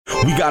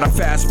We got a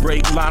fast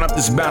break, line up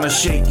this bound to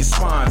shake your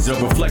spines up.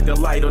 Reflect the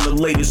light on the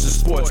latest in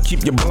sports,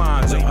 keep your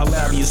blinds up.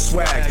 Hilarious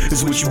swag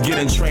is what you get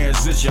in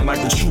transition,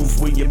 like the truth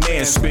with your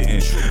man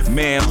spitting.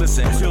 Man,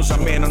 listen, Phil's our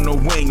man on the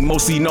wing,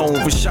 mostly known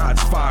for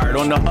shots fired.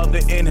 On the other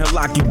end, he'll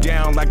lock you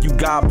down like you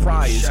got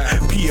priors.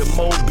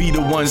 PMO be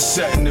the one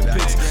setting the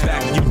pitch,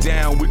 back you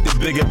down with the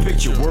bigger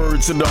picture.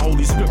 Words to the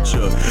holy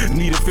scripture.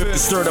 Need a fifth to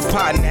stir the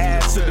pot and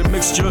add to the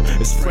mixture.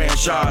 It's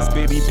franchise,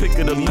 baby, pick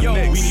it up. Yo,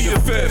 we need a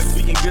fifth.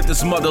 We can get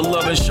this mother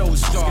loving show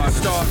start.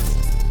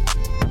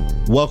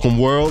 Welcome,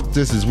 world.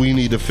 This is We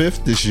Need a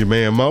Fifth. This is your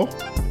man Mo.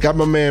 Got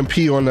my man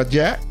P on the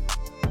jack.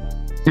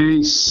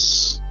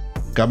 Peace.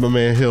 Got my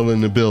man Hill in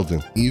the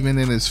building. Even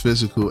in his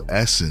physical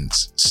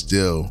essence,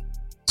 still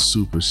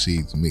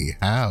supersedes me.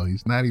 How?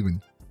 He's not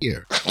even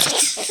here.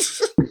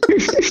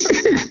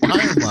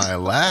 Why am I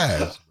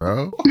last,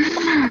 bro?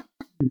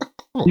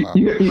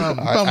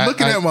 I'm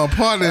looking at my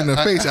partner in the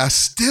face. I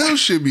still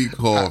should be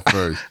called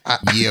first.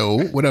 Yo,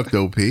 what up,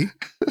 though, P?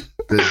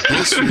 The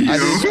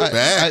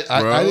disrespect,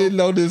 bro. I didn't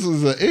know this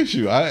was an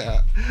issue.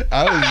 I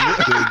was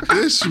the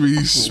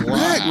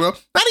disrespect, bro.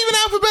 Not even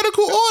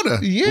alphabetical order.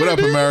 Yeah, what up,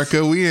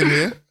 America? We in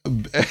here.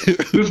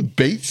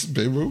 Bates,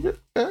 baby.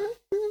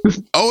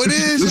 Oh, it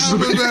is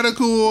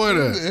alphabetical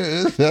order.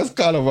 That's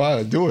kind of how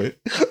I do it.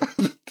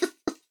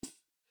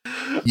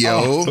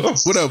 Yo,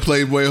 what up,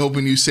 Playboy?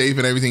 Hoping you safe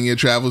and everything in your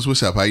travels.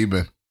 What's up? How you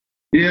been?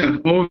 Yeah,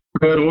 all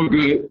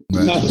good.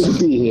 Nice to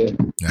be here.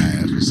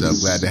 That's what's up.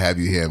 Glad to have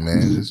you here,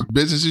 man. It's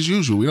business as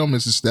usual. We don't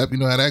miss a step. You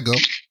know how that go.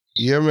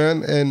 Yeah,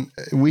 man. And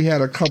we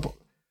had a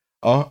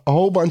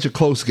whole bunch of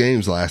close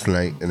games last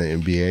night in the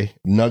NBA.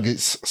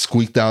 Nuggets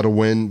squeaked out a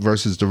win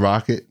versus the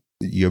Rocket.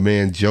 Your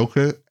man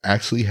Joker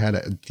actually had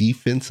a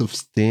defensive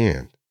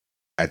stand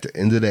at the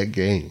end of that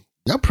game.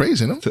 Y'all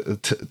praising him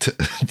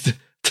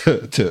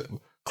to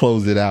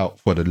close it out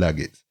for the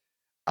Nuggets.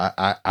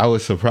 I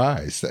was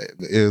surprised.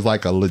 It was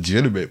like a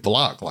legitimate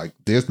block. Like,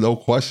 there's no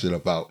question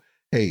about,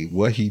 hey,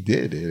 what he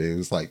did. And it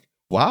was like,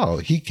 wow,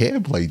 he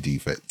can play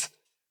defense.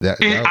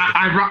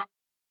 Ironically,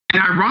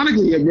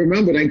 I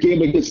remember that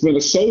game against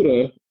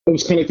Minnesota. It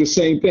was kind of like the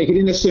same thing. He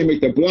didn't necessarily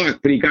make the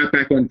block, but he got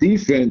back on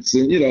defense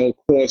and,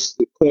 caused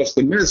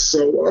the miss.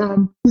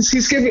 So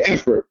he's giving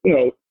effort.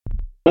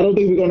 I don't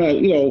think we're gonna,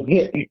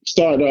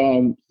 start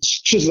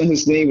chiseling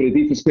his name with a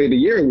Defense Player of the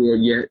Year award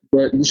yet,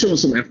 but he's showing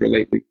some effort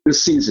lately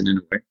this season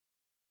anyway.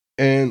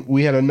 And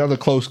we had another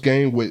close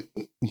game with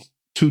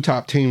two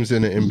top teams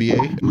in the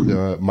NBA.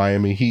 The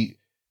Miami Heat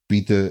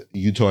beat the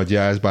Utah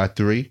Jazz by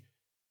 3.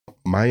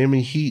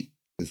 Miami Heat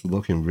is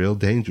looking real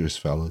dangerous,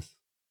 fellas.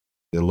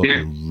 They're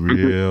looking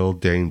real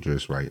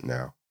dangerous right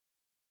now.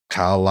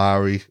 Kyle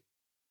Lowry,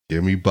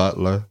 Jimmy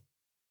Butler,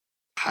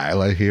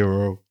 Tyler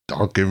Hero,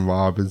 Duncan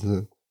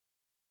Robinson.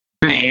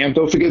 Bam!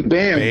 Don't forget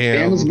Bam.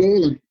 Bam is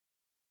golden.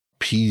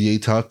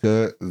 PJ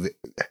Tucker.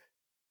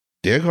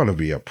 They're going to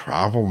be a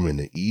problem in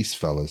the East,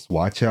 fellas.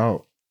 Watch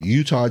out.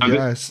 Utah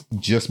Jazz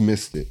just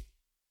missed it.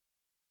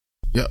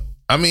 Yeah.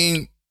 I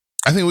mean,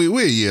 I think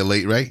we're a year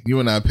late, right? You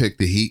and I picked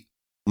the Heat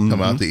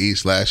come out the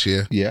East last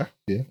year. Yeah.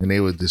 And they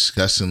were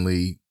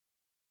disgustingly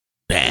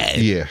bad.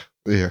 Yeah.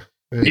 They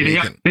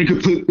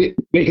completely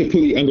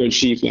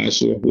underachieved last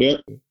year. Yeah.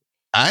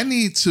 I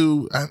need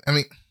to, I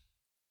mean,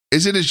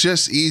 is it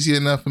just easy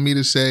enough for me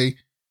to say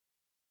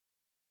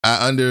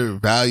I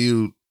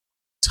undervalued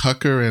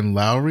Tucker and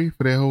Lowry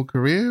for their whole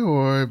career,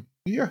 or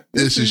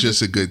this is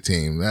just a good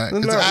team? I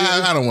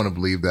don't want to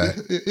believe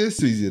that.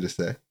 It's easy to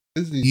say.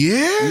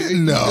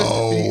 You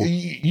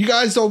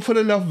guys don't put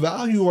enough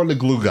value on the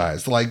glue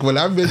guys. Like when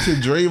I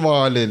mentioned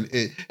Draymond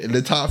in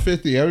the top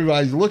 50,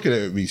 everybody's looking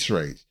at me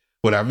strange.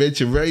 When I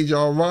mentioned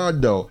Rajon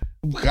Rondo,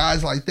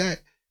 guys like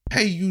that,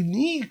 hey, you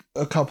need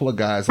a couple of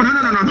guys.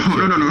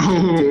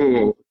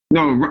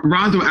 No,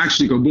 Rondo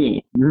actually go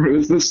ball.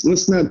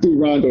 Let's not do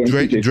Rondo.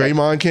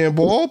 Draymond can't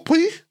ball,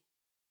 please?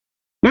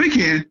 No, he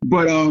can.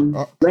 But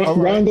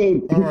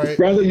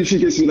Rondo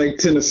usually gets me like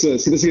 10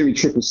 assists. He doesn't give me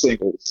triple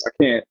singles.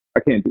 I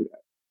can't do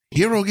that.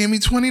 Hero gave me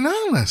 29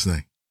 last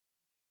night.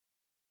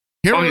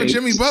 And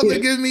Jimmy Butler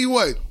gave me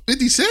what,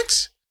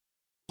 56?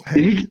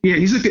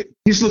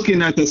 He's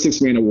looking at the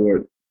 6-man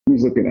award.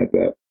 He's looking at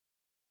that.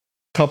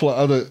 Couple of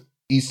other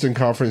Eastern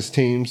Conference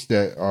teams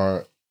that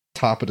are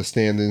top of the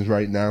standings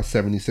right now.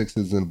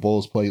 76ers and the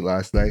Bulls played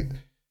last night.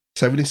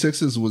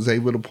 76ers was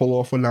able to pull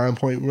off a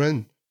 9-point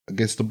win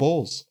against the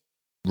Bulls.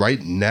 Right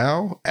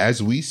now,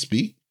 as we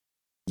speak,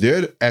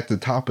 they're at the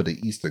top of the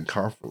Eastern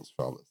Conference,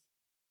 fellas.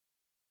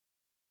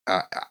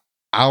 I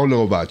don't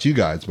know about you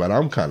guys, but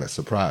I'm kind of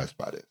surprised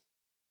by this.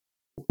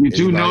 You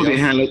do know they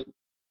had like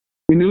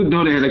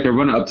a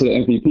runner up to the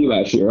MVP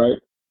last year, right?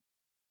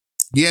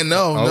 Yeah,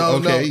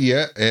 no.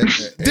 Yeah.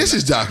 This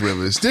is Doc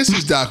Rivers. This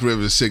is Doc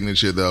Rivers'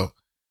 signature, though.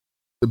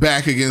 The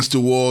back against the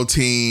wall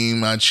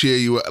team. I cheer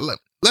you.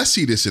 Let's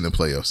see this in the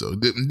playoffs, though.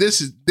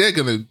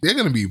 They're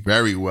gonna be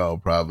very well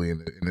probably in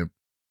the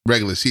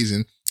regular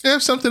season. They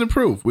have something to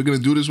prove. We're gonna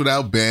do this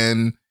without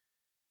Ben.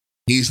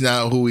 He's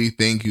not who we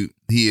think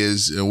he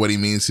is and what he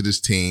means to this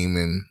team,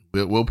 and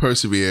we'll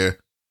persevere.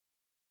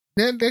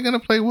 they're going to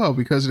play well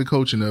because of the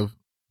coaching of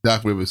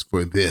Doc Rivers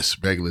for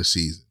this regular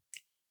season.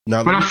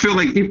 Now, But I feel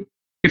like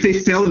if they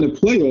fail in the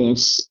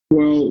playoffs,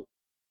 well,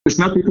 it's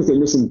not because they're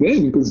missing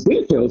Ben, because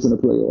Ben fails in the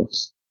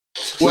playoffs.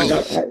 Well,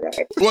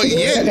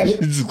 yeah.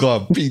 it's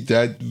gonna beat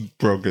that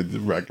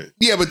broken record.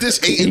 Yeah, but this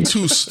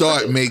 8-2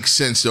 start makes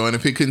sense, though. And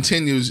if it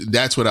continues,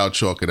 that's what I'll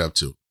chalk it up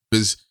to.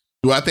 Because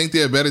do I think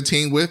they're a better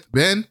team with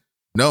Ben?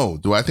 No.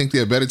 Do I think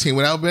they're a better team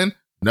without Ben?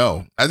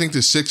 No. I think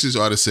the Sixers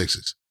are the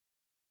Sixers.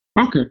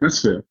 Okay,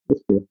 that's fair.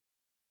 That's fair.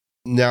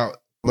 Now,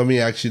 let me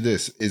ask you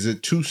this. Is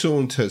it too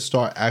soon to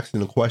start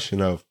asking the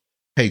question of,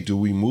 hey, do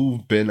we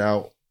move Ben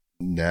out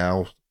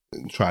now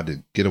and try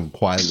to get him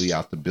quietly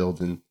out the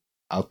building,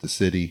 out the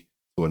city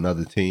to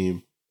another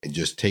team and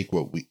just take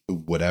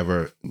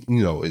whatever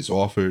is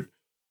offered?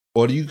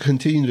 Or do you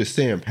continue to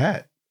stand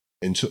pat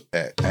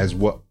as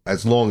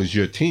long as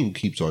your team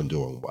keeps on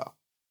doing well?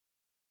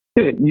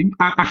 Yeah,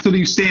 I feel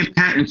you stand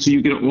pat until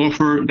you get an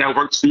offer that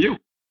works for you.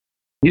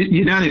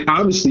 You're not in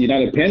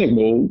panic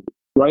mode,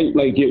 right?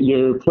 Like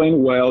you're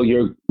playing well,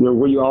 you're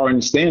where you are in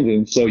the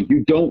standing, so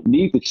you don't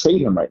need to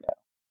trade him right now,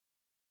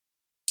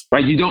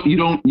 right? You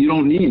don't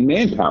need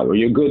manpower.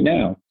 You're good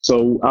now,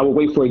 so I would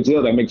wait for a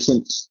deal that makes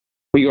sense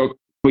for your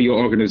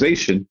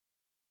organization.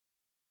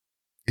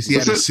 Is he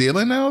at the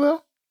ceiling now,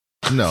 though?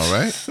 No,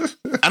 right?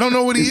 I don't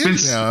know what he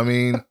is now. I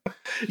mean,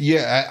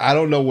 yeah, I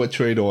don't know what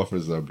trade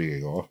offers are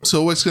being offered.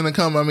 So what's going to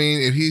come? I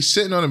mean, if he's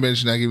sitting on the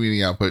bench, not giving you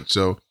the output,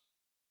 so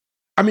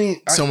I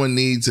mean, someone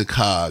needs a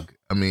cog.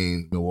 I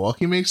mean,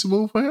 Milwaukee makes a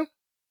move for him?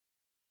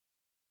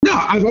 No,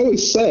 I've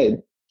always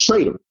said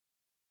trade him.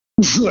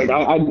 Like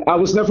I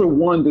was never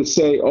one to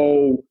say,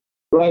 oh,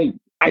 like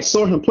I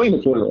saw him play in the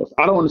playoffs.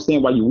 I don't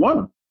understand why you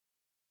want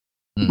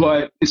him.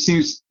 But it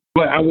seems,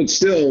 but I would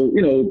still,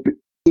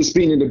 just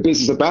being in the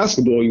business of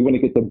basketball, you want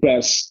to get the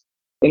best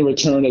in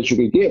return that you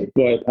could get.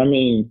 But I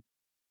mean,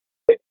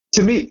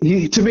 to me,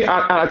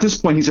 at this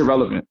point, he's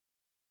irrelevant.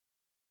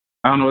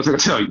 I don't know what to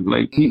tell you.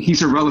 Like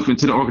he's irrelevant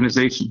to the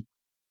organization.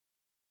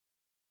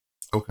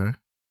 Okay.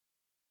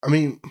 I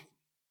mean,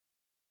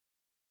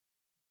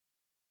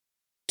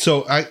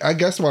 so I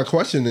guess my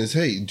question is,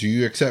 hey, do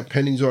you accept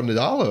pennies on the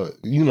dollar?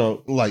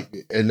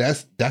 And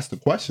that's the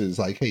question. It's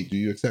like, hey, do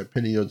you accept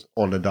pennies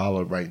on the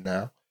dollar right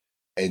now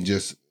and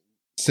just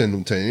send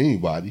them to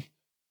anybody?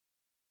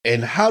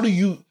 And how do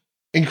you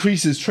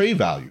increase his trade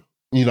value?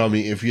 You know what I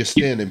mean? If you're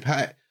standing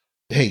pat,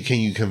 hey, can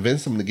you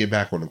convince him to get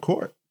back on the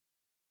court?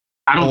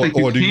 I don't think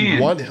you can. Or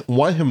do you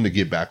want him to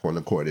get back on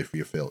the court if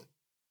you're Philly?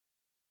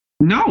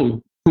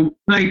 No.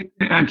 Like,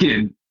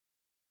 again,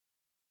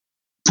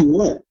 for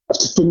what?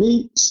 For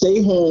me,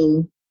 stay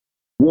home.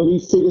 When we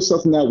figure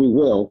something out, we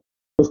will.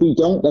 If we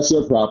don't, that's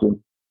your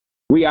problem.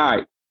 We all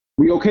right.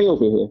 We okay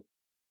over here.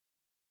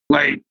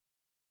 Like,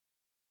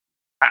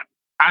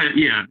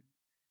 yeah.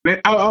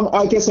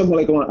 I guess I'm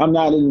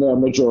not in the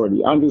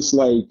majority. I'm just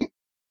like,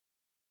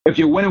 if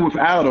you're winning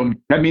without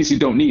him, that means you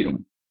don't need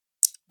him.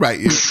 Right.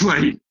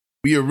 Like,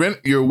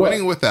 you're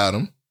winning without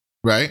him,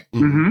 right?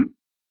 Mm-hmm.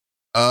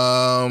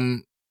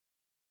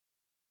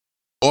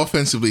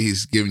 Offensively,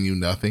 he's giving you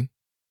nothing.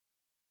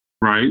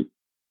 Right.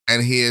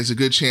 And he has a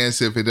good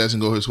chance if it doesn't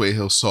go his way,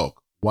 he'll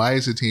sulk. Why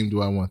as a team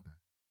do I want that?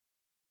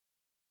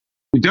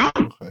 You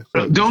don't.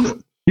 Okay.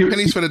 Don't.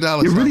 Pennies for the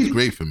dollar sounds really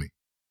great for me.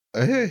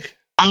 Hey.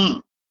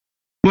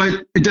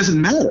 But it doesn't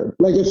matter.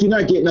 Like, if you're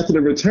not getting nothing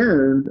in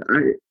return,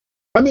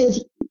 I mean,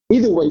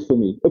 either way for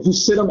me. If you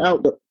sit them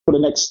out for the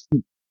next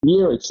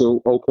year or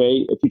two,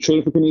 okay. If you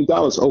trade for penny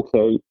dollars,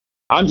 okay.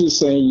 I'm just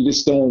saying you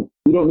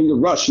don't need to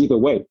rush either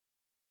way.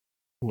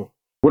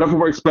 Whatever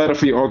works better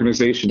for your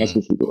organization, that's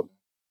what you do.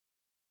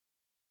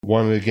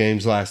 One of the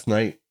games last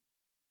night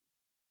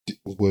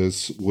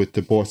was with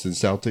the Boston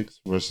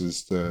Celtics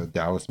versus the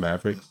Dallas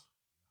Mavericks.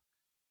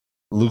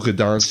 Luka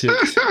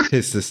Doncic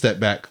hits the step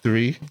back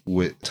three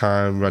with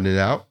time running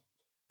out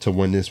to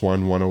win this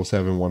one,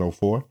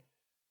 107-104.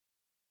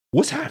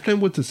 What's happening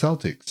with the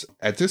Celtics?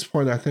 At this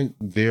point, I think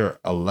they're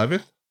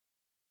 11th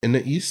in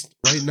the East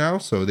right now,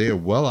 so they're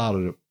well out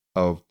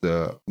of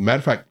the... Matter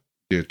of fact,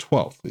 they're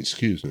 12th,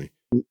 excuse me,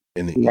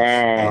 in the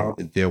Wow.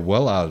 East. They're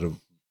well out of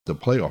the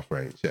playoff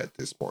range at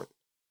this point.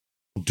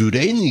 Do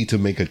they need to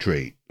make a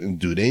trade?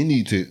 Do they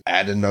need to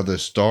add another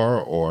star,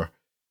 or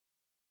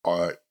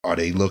are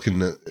they looking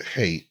to,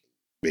 hey,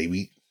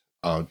 maybe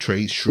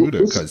trade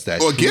Schroeder because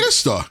that's or get a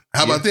star?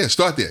 How about that?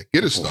 Start there.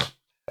 Get a star.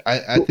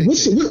 I think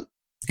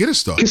get a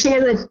star. Can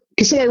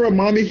somebody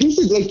remind me who's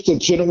the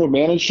general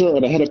manager or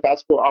the head of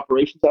basketball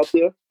operations out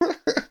there?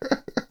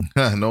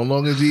 No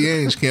longer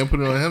GH. Can't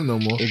put it on him no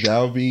more. that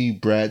would be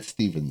Brad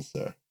Stevens,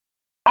 sir.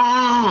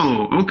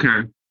 Oh,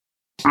 okay.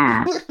 He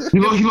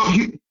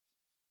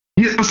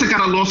also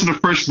got a loss in the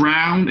first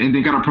round and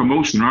then got a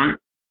promotion, right?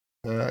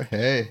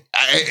 Hey.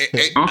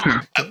 Okay.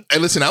 Hey,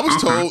 listen, I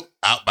was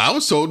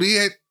told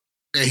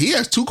he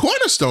has two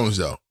cornerstones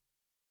though.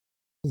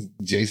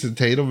 Jason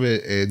Tatum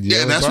and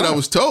yeah, that's what I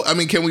was told. I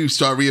mean, can we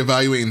start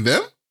reevaluating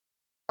them?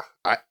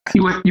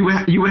 You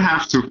would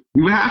have to.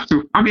 You would have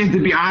to. I mean, to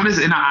be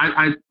honest, and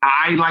I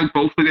like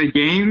both of their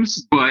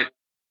games, but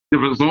the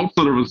results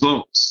are the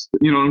results.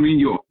 You know what I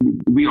mean?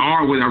 We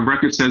are what our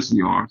record says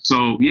we are.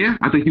 So yeah,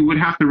 I think you would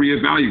have to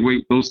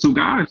reevaluate those two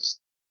guys.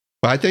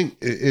 But I think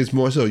it's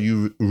more so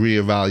you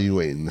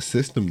reevaluating the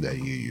system that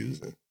you're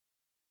using,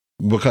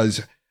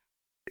 because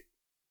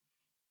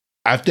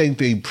I think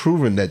they've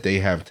proven that they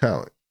have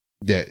talent.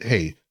 That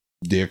hey,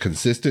 they're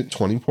consistent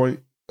 20-point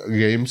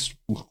games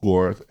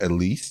score at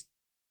least.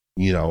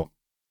 You know,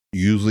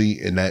 usually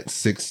in that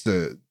 6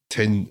 to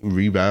 10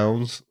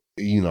 rebounds.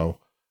 You know,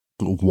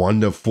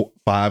 1 to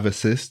 5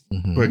 assists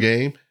per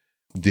game.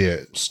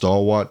 They're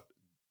stalwart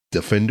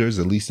defenders,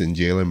 at least in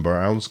Jaylen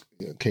Brown's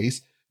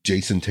case.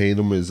 Jason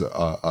Tatum is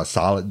a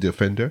solid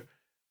defender.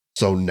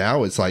 So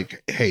now it's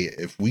like, hey,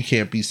 if we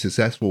can't be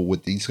successful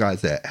with these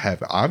guys that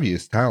have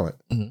obvious talent,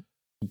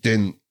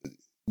 then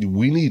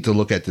we need to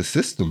look at the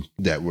system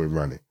that we're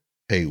running.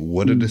 Hey,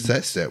 what are the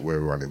sets that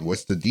we're running?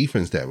 What's the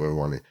defense that we're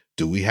running?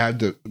 Do we have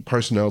the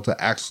personnel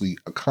to actually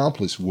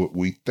accomplish what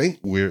we think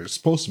we're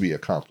supposed to be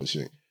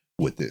accomplishing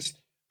with this?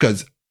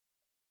 Because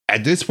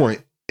at this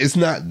point, it's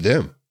not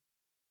them.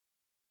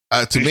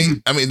 To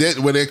me, I mean,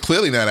 they're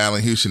clearly not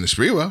Allen Houston and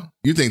Sprewell.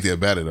 You think they're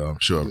better, though, I'm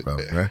sure,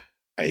 probably, right?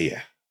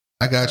 Yeah.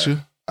 I got you.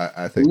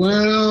 I think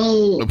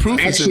well, the proof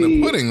is in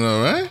the pudding,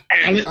 though, right?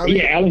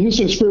 Allen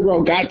Houston and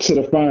Sprewell got to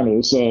the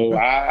finals, so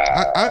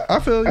I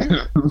feel you.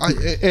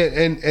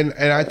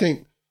 And I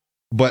think,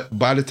 but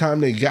by the time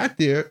they got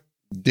there,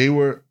 they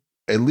were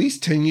at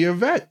least 10-year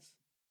vets.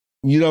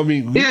 You know what I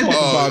mean? We talk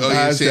about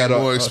guys that are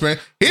more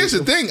experienced. Here's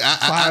the thing: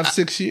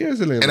 5-6 years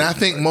in there, and I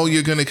think Mo,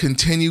 you're going to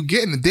continue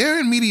getting.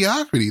 They're in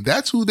mediocrity.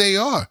 That's who they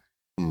are.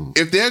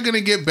 If they're going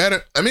to get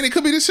better, I mean, it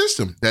could be the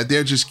system that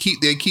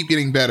they keep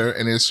getting better,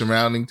 and their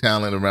surrounding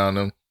talent around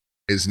them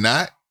is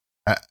not.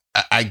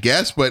 I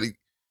guess, but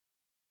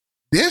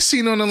they're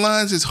seen on the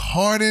lines as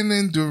Harden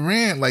and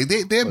Durant. Like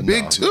they're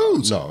big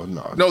twos.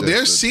 No,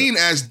 they're seen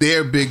as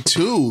their big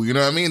two. You know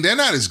what I mean? They're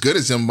not as good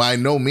as them by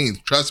no means.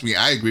 Trust me,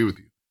 I agree with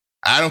you.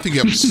 I don't think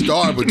you have a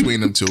star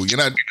between them two. You're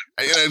not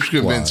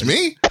convince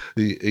me.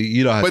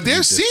 You don't have but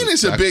they're seen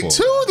as a big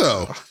two,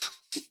 though.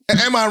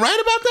 Am I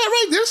right about that?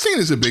 Right? They're seen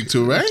as a big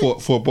two, right?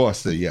 For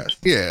Boston, yes.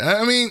 Yeah,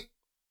 I mean,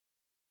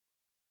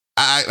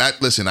 I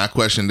listen. I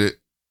questioned it.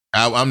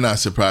 I'm not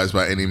surprised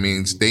by any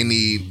means. They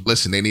need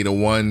a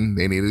 1.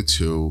 They need a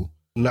 2.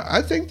 No,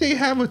 I think they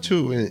have a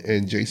 2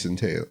 in Jason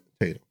Tatum.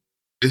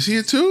 Is he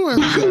a 2? I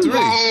think he's a 3.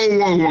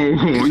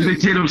 Whoa. You think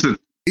Tatum's a...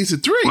 He's a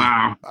 3.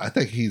 Wow. I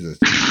think he's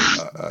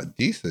a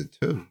decent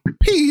 2.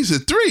 He's a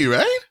 3,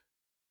 right?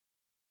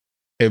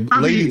 And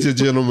ladies and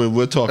gentlemen,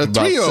 we're talking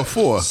about 3 or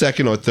 4,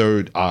 second or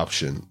third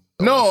option.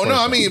 No.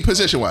 I mean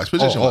position wise.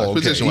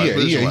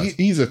 Yeah,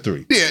 he's a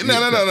 3. Yeah,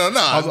 no.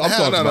 I'm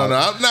talking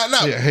about.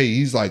 No. Yeah, hey,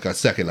 he's like a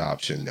second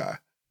option guy.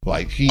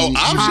 Like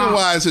option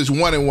wise is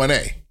 1 and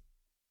 1A.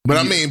 But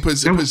I mean,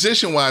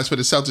 position wise for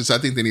the Celtics, I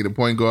think they need a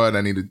point guard.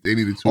 They need a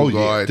 2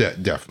 guard. Yeah,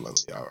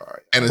 definitely. All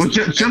right. And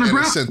Jaylen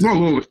Brown.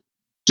 Whoa.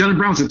 Jaylen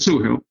Brown's a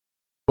 2, Hill.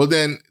 Well,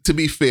 then, to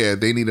be fair,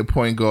 they need a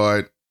point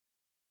guard,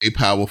 a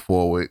power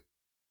forward,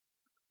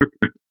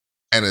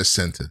 and a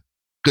center.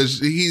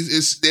 Because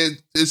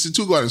it's a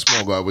 2 guard and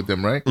small guard with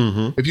them, right?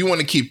 Mm-hmm. If you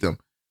want to keep them,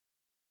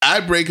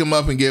 I'd break them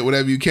up and get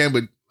whatever you can.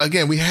 But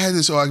again, we had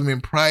this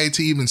argument prior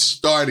to even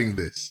starting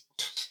this.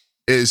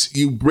 Is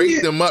you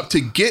break them up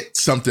to get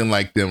something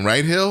like them,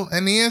 right, Hill?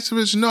 And the answer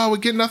is no, I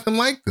would get nothing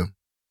like them.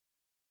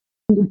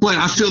 But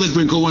I feel like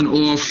we're going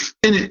off,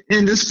 and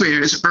it's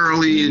fair. It's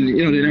early, and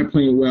they're not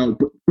playing well.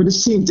 But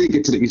this team did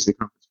get to the Eastern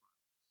Conference.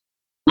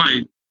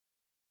 Like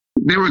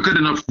they were good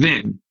enough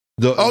then.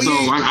 But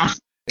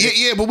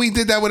we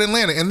did that with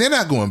Atlanta, and they're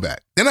not going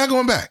back. And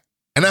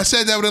I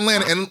said that with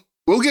Atlanta, and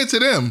we'll get to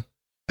them.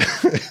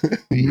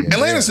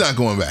 Atlanta's not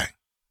going back.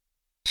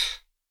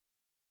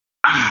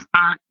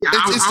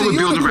 It's the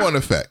unicorn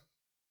effect.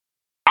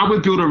 I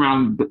would build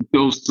around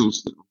those two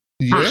still.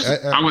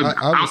 I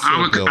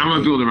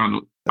would build around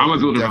those.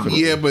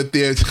 Yeah, but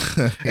they're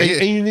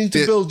and you need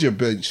to build your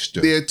bench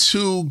too. They're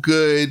too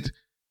good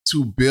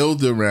to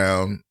build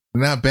around.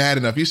 Not bad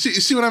enough. You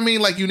see what I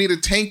mean? Like you need a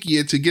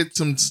tankier to get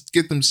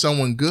them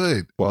someone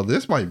good. Well,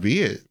 this might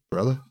be it,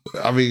 brother.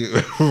 I mean,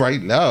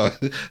 right now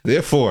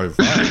they're 4 and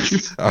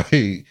 5. I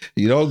mean,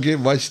 you don't get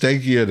much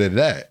tankier than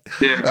that.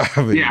 Yeah,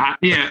 I mean, yeah.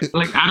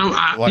 Like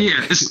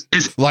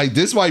it's like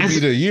this might be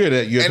the year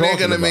that you're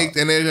talking about.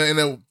 And they're gonna end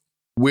up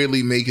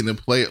weirdly making the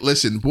play.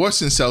 Listen,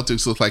 Boston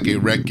Celtics look like a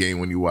rec game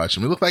when you watch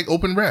them. It look like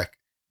open rec.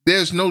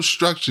 There's no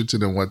structure to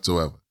them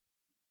whatsoever.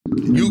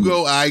 You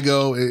go, I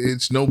go.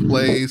 It's no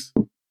plays.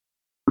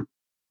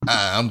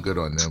 I'm good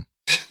on them.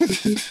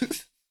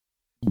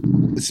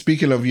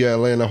 Speaking of your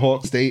Atlanta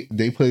Hawks, they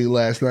played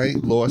last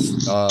night,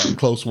 lost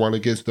close one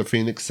against the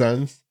Phoenix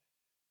Suns.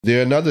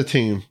 They're another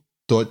team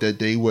thought that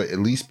they would at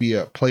least be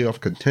a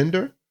playoff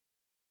contender.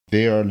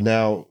 They are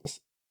now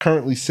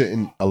currently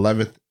sitting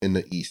 11th in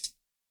the East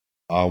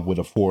with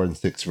a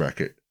 4-6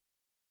 record.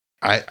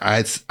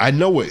 I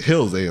know what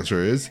Hill's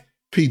answer is.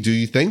 P, do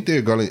you think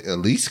they're going to at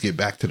least get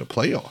back to the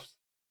playoffs?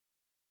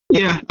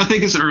 Yeah, I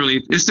think it's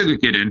early. They still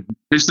could get in.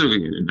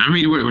 I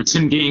mean, we're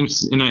 10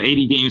 games in an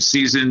 80-game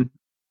season.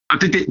 I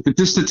think that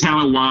just the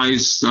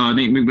talent-wise,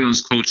 Nate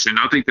McMillan's coaching,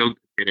 I think they'll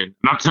get in. I'm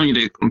not telling you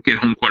they'll get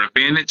home court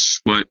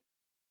advantage, but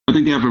I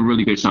think they have a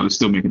really good shot of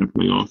still making the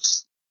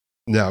playoffs.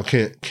 Now,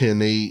 can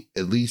they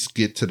at least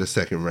get to the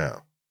second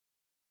round?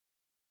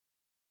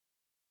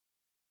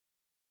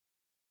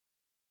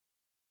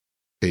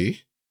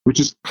 Hey? Which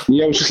is,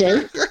 yeah, what you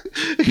say?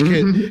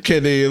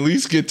 Can they at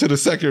least get to the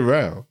second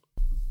round?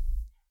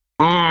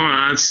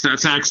 Oh,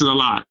 that's asking a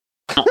lot.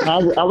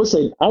 I would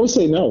say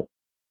no.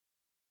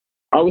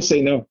 I would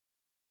say no.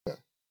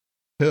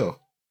 Hill,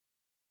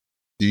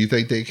 do you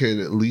think they can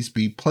at least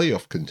be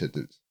playoff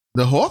contenders?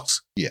 The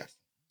Hawks? Yes.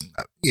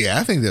 Yeah,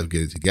 I think they'll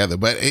get it together,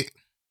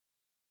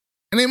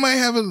 and they might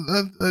have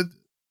a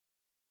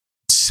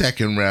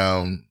second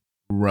round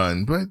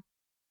run, but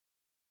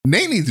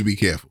Nate needs to be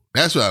careful.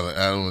 That's what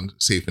I don't want to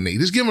say for Nate.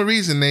 Just give him a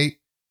reason, Nate.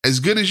 As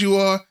good as you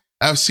are,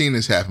 I've seen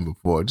this happen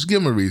before. Just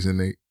give him a reason,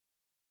 Nate.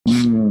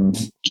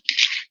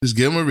 Just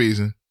give him a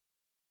reason.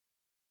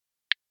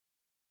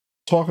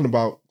 Talking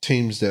about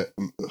teams that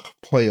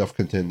playoff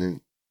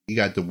contending, you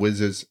got the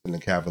Wizards and the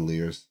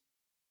Cavaliers.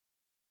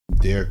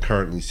 They're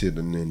currently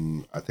sitting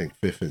in, I think,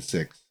 5th and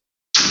 6th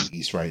in the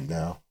East right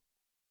now.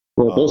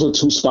 Well, those are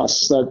two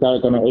spots that are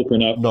going to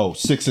open up. No,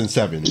 6 and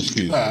 7.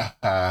 Excuse me.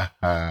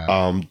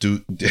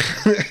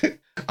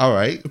 All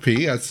right,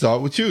 P. I'll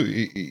start with you.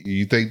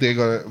 You think they're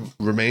going to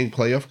remain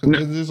playoff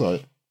contenders? No. Or?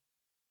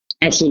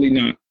 Absolutely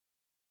not.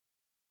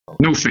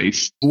 No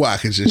faith. Why?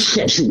 Because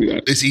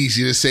it's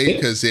easy to say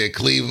because they're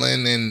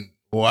Cleveland and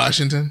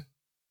Washington.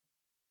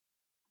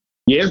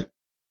 Yeah.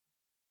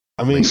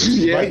 I mean,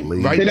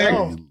 right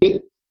now,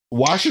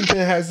 Washington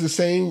has the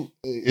same.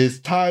 Is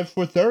tied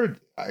for third,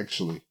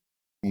 actually.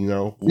 You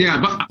know. Yeah,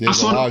 but I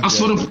saw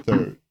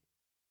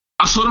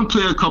them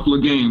play a couple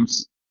of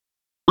games.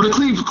 But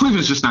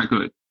Cleveland's just not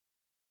good.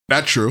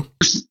 Not true.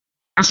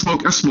 That's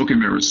smoke and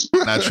mirrors.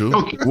 Not true.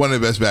 Okay. One of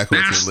the best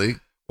backcourts in the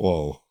league.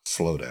 Whoa,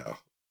 slow down.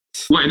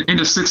 What in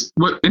the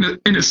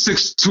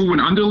 6-2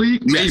 and under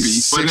league? Maybe.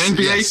 Yes, but in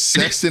the NBA, yes.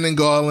 Sexton and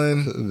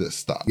Garland.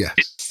 Stop. Yeah.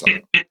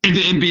 In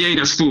the NBA,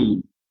 that's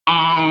food.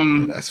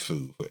 That's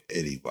food for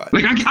anybody.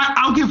 Like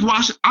I'll give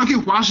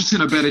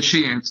Washington a better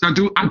chance. I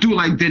do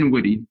like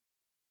Dinwiddie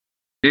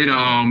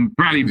and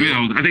Bradley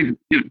Beal. I think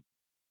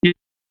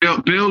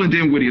Bill and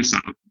Dinwiddie are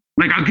solid.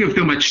 Like I'll give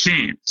them a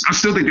chance. I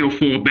still think they'll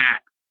fall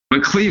back.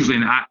 But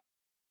Cleveland,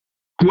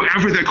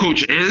 whoever their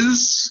coach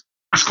is,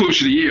 that's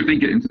coach of the year if they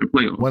get into the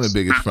playoffs. One of the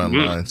biggest front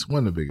lines.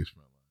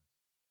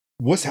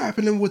 What's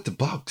happening with the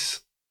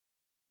Bucks?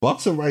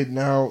 Bucks are right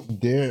now,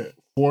 they're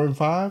 4 and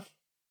 5.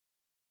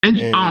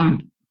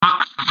 And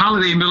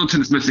Holiday and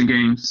Middleton is missing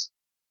games.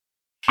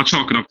 I'll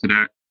chalk it up to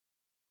that.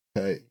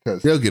 Okay,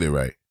 they'll get it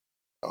right.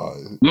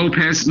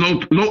 Lopez,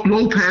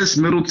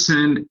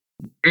 Middleton,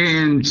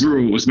 and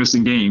Drew was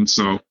missing games.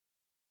 So,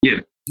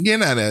 yeah.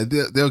 Yeah,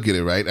 they'll get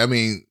it right. I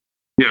mean,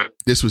 yeah,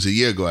 this was a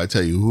year ago, I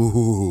tell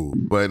you.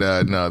 But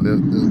no,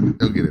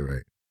 they'll get it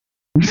right.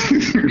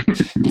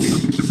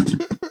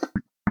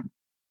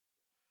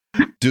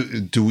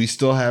 Do we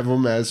still have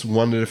them as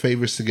one of the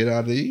favorites to get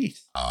out of the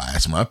East? Oh,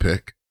 that's my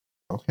pick.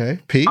 Okay,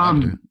 Pete.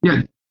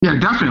 Yeah,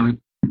 definitely.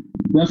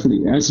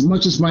 As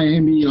much as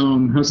Miami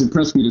has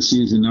impressed me this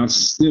season, I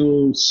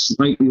still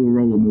slightly will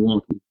roll with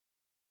Milwaukee.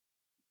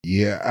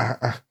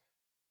 Yeah,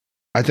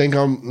 I think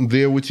I'm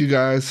there with you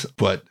guys,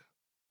 but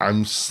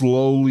I'm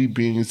slowly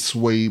being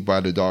swayed by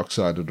the dark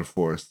side of the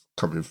force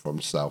coming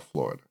from South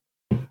Florida.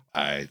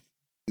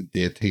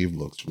 Their team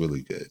looks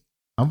really good.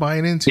 I'm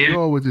buying into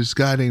it with this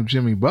guy named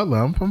Jimmy Butler.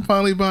 I'm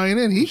finally buying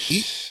in.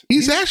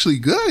 He's actually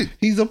good.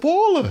 He's a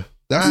baller.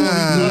 That's all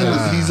he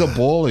is. He's a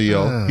baller,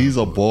 yo. He's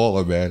a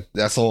baller, man.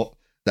 That's all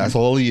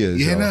he is.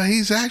 Yeah, yo. No,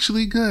 he's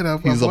actually good.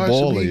 He's a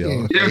baller,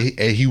 yo.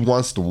 And he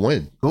wants to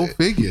win. Go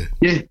figure.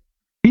 Yeah.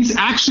 He's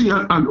actually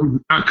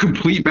a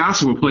complete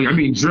basketball player. I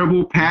mean,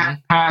 dribble,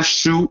 pass,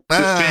 shoot,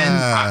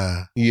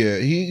 defend. Yeah,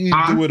 he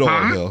do it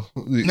all, yo.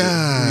 He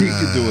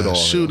can do it all.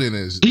 Shooting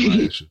is.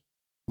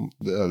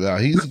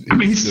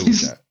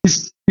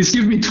 He's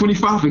giving me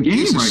 25 a game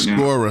he's right now.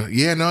 Scorer.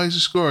 Yeah, no, he's a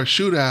scorer.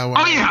 Shooter.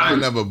 I'll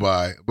never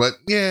buy. But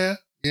yeah.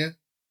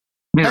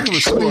 Heck of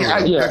a scorer.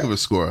 Heck of a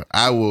scorer.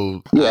 I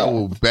will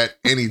bet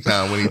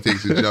anytime when he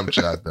takes a jump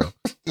shot, though.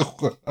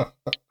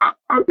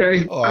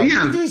 Okay.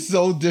 This is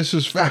so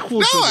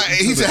disrespectful. No,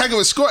 he's a heck of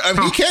a scorer. I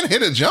mean, he can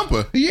hit a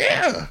jumper.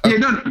 Yeah.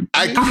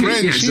 I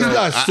cringe. He's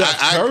not Steph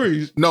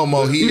Curry. No,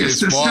 Mo, he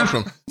is far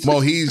from. Mo,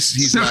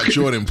 he's not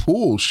Jordan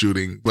Poole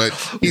shooting, but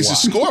he's a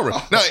scorer.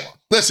 No,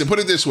 listen, put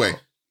it this way.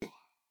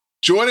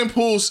 Jordan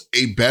Poole's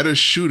a better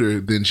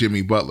shooter than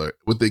Jimmy Butler.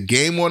 With the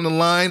game on the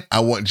line, I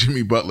want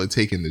Jimmy Butler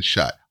taking the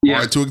shot. Yeah.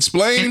 Hard to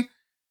explain,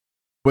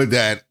 but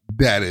that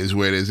is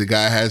where it is. The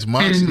guy has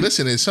moxie.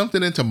 Listen, there's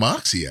something into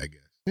moxie, I guess.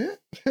 Yeah.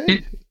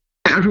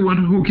 Everyone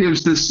who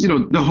gives this,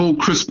 the whole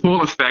Chris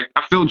Paul effect,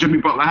 I feel Jimmy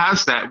Butler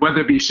has that, whether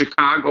it be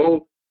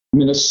Chicago,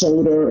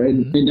 Minnesota,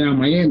 and now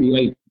Miami.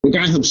 Like, the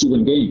guy helps you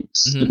win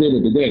games at the end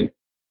of the day.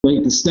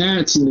 Like, the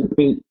stats,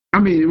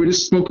 we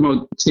just spoke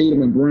about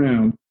Tatum and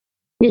Brown.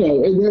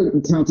 and they're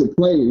talented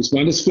players, but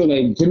I just feel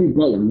like Jimmy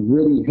Butler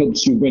really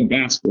helps you win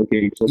basketball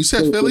games. So You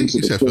said Philly? You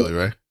said Philly,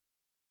 right?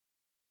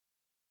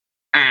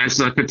 As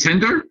a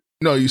contender?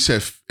 No, you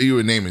said you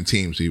were naming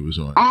teams he was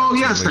on. Oh, So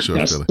yes. make sure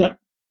it's Philly.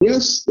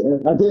 Yes,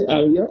 I did.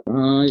 I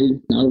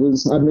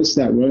missed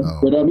that one. Oh.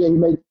 But he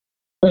made,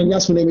 and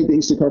that's when they made the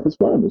Eastern Conference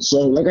Finals. So,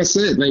 like I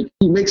said,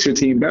 he makes your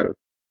team better.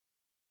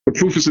 The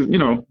proof is,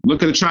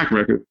 look at the track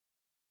record.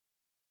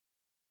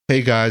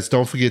 Hey guys,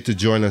 don't forget to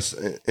join us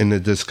in the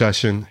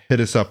discussion.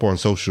 Hit us up on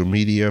social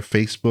media,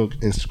 Facebook,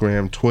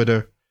 Instagram,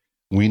 Twitter.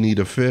 We Need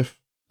a Fifth.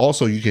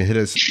 Also, you can hit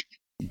us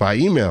by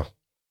email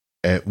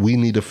at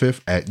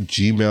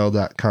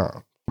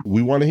weneedafifth@gmail.com.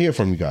 We want to hear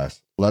from you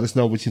guys. Let us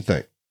know what you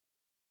think.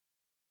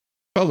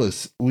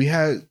 Fellas, we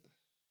had a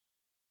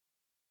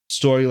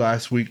story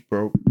last week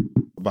broke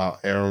about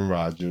Aaron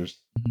Rodgers.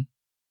 Mm-hmm.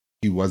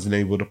 He wasn't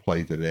able to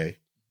play today.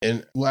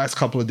 And last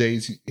couple of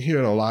days,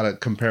 hearing a lot of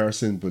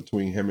comparison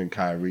between him and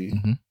Kyrie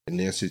and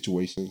their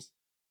situations.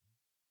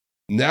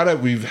 Now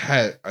that we've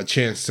had a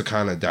chance to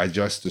kind of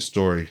digest the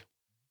story,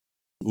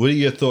 what are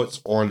your thoughts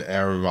on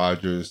Aaron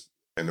Rodgers,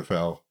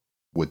 NFL,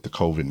 with the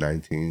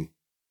COVID-19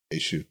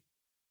 issue?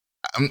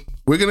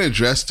 We're going to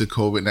address the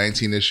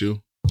COVID-19 issue.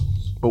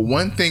 But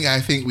one thing I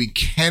think we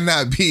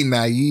cannot be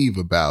naive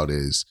about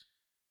is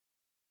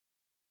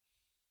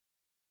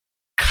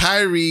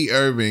Kyrie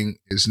Irving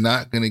is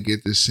not going to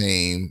get the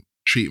same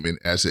treatment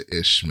as a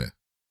Ish Smith.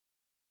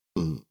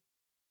 Mm.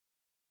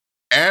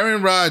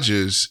 Aaron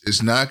Rodgers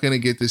is not going to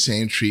get the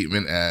same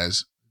treatment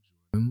as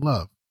Jordan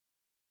Love.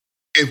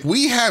 If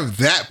we have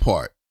that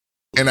part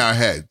in our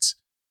heads,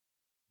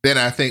 then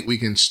I think we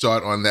can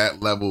start on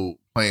that level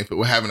playing field.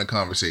 We're having a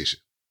conversation.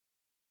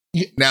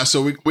 Yeah. Now,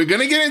 so we're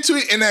going to get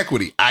into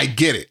inequity. I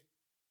get it.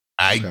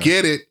 I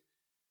get it.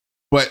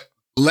 But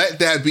let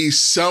that be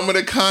some of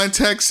the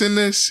context in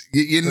this.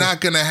 You're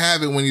not going to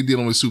have it when you're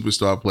dealing with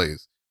superstar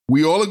players.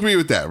 We all agree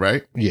with that,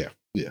 right? Yeah.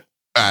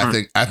 I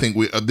think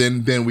we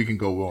then we can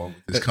go on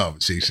with this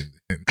conversation.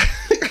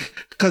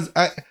 Because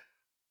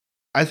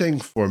I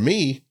think for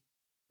me,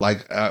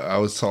 like I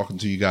was talking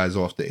to you guys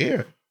off the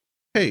air,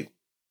 hey,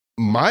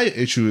 my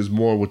issue is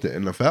more with the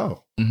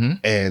NFL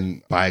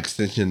and by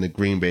extension the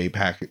Green Bay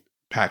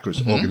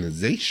Packers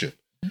organization,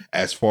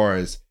 as far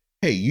as,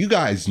 hey, you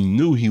guys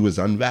knew he was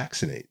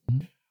unvaccinated,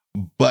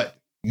 but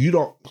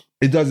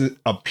it doesn't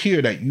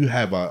appear that you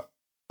have a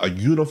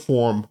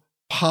uniform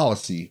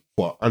policy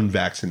for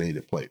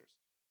unvaccinated players.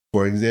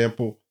 For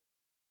example,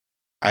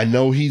 I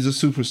know he's a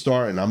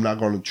superstar and I'm not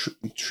going to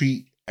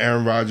treat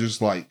Aaron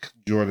Rodgers like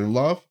Jordan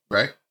Love.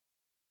 Right.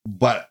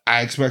 But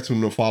I expect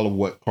him to follow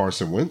what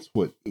Carson Wentz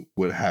would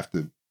have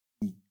to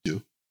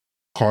do.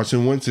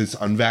 Carson Wentz is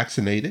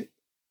unvaccinated.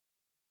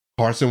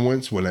 Carson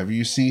Wentz, whenever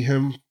you see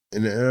him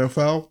in the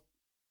NFL,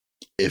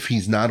 if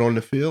he's not on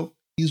the field,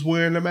 he's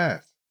wearing a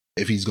mask.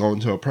 If he's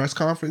going to a press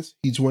conference,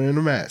 he's wearing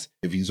a mask.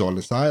 If he's on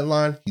the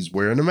sideline, he's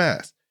wearing a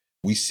mask.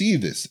 We see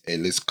this,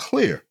 and it's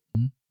clear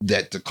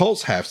that the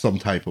Colts have some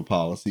type of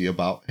policy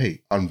about,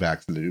 hey,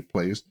 unvaccinated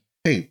players,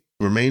 hey,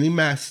 remaining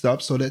masked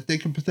up so that they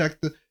can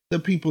protect the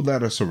people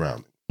that are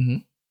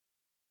surrounding.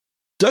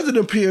 Doesn't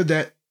appear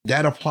that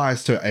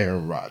applies to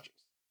Aaron Rodgers.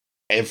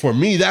 And for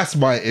me, that's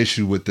my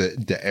issue with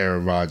the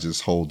Aaron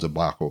Rodgers whole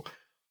debacle.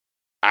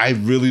 I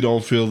really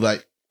don't feel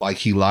like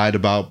he lied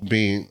about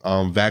being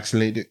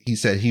vaccinated. He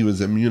said he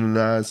was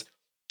immunized.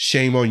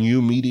 Shame on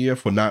you, media,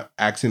 for not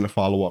asking a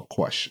follow-up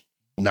question,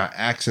 not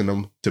asking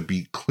him to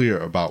be clear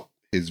about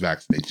his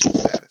vaccination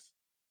status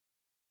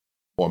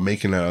or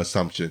making an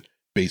assumption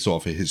based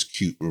off of his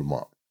cute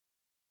remark.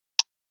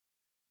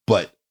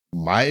 But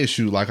my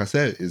issue, like I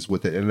said, is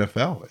with the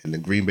NFL and the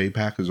Green Bay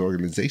Packers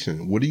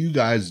organization. What are you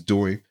guys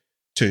doing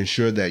to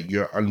ensure that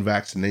your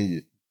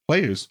unvaccinated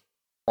players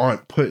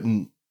aren't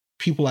putting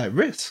people at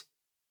risk?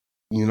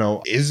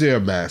 Is there a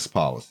mask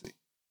policy?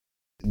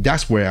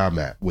 That's where I'm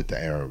at with the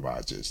Aaron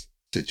Rodgers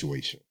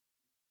situation.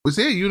 Was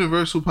there a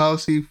universal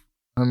policy,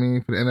 for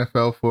the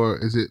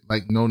NFL is it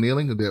like no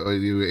kneeling, or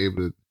you were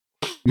able to,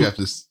 you have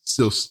to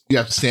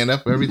stand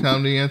up every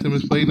time the anthem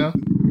is played now?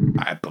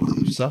 I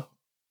believe so.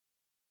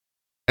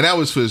 And that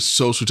was for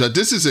social justice.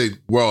 This is a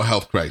world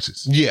health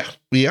crisis. Yeah.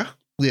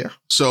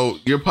 So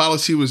your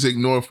policy was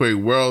ignored for a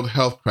world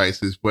health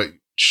crisis, but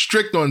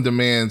strict on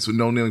demands with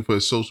no kneeling for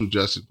social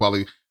justice,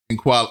 quality,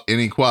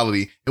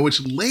 inequality, in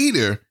which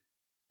later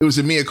it was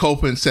a mea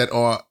culpa and said,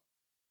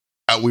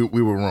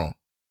 we were wrong.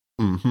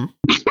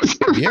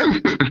 Yeah.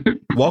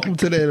 Welcome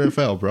to the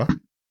NFL, bro.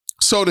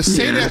 So to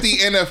say that the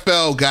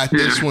NFL got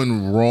this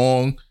one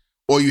wrong,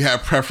 or you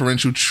have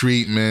preferential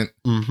treatment,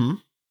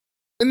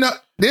 no,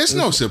 there's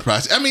no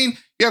surprise. You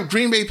have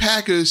Green Bay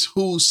Packers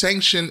who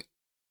sanction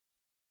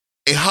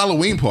a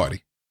Halloween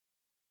party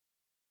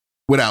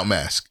without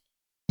mask.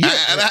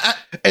 Yeah,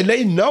 and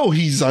they know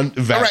he's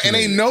unvaccinated. Right, and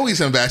they know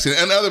he's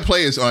unvaccinated, and other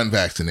players are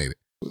unvaccinated.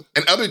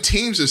 And other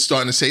teams are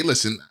starting to say,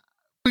 listen,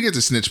 forget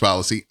the snitch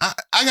policy.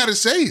 I got to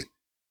say it.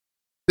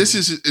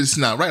 It's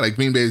not right. Like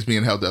Green Bay is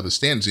being held to other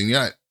standards, and you're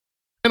not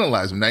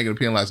penalizing them. Now you're going to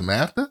penalize them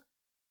after?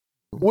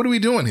 What are we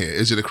doing here?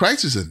 Is it a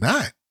crisis or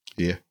not?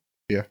 Yeah.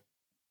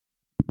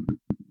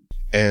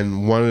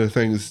 And one of the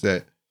things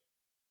that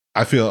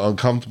I feel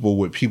uncomfortable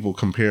with people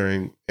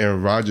comparing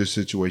Aaron Rodgers'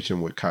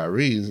 situation with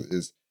Kyrie's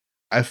is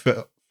I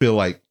feel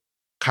like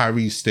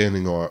Kyrie's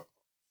standing on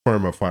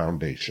firmer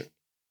foundation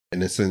in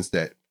the sense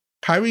that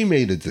Kyrie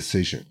made a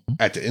decision.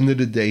 At the end of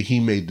the day, he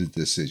made the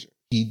decision.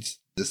 He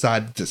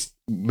decided to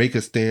make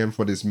a stand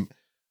for this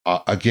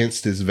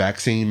against this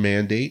vaccine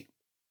mandate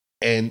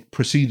and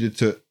proceeded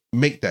to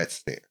make that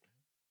stand.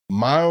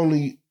 My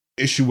only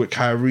issue with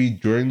Kyrie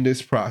during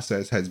this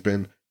process has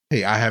been,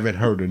 hey, I haven't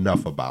heard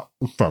enough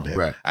from him.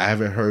 Right. I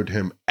haven't heard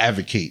him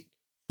advocate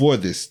for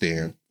this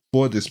stand,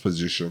 for this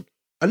position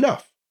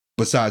enough,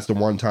 besides the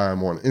one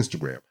time on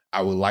Instagram.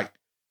 I would like,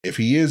 if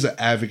he is an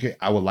advocate,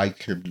 I would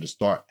like him to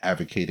start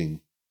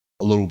advocating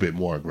a little bit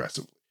more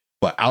aggressively.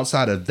 But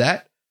outside of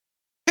that,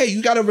 hey,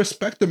 you got to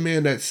respect the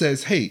man that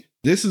says, hey,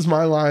 this is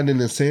my line in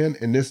the sand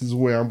and this is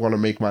where I'm going to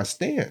make my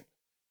stand.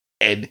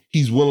 And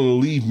he's willing to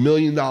leave $1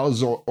 million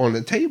on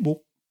the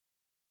table.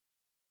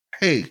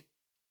 Hey.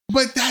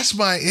 But that's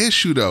my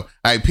issue, though. All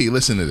right, P,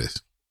 listen to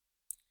this.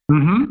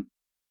 Mm-hmm.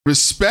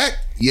 Respect,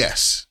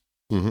 yes.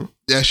 Mm-hmm.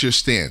 That's your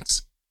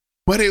stance.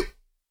 But it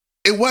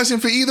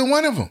wasn't for either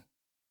one of them.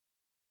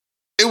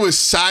 It was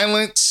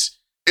silence.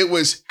 It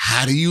was,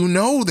 how do you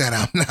know that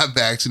I'm not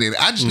vaccinated?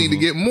 I just need to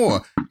get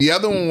more. The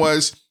other one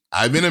was,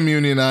 I've been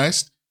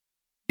immunized.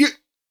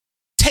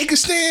 Take a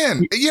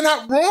stand. You're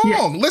not wrong.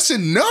 Yeah.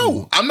 Listen,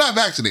 no, I'm not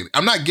vaccinated.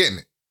 I'm not getting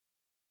it.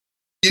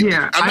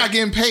 I'm not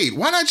getting paid.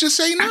 Why not just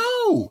say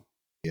no?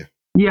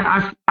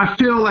 Yeah, I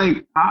feel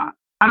like I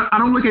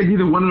don't look at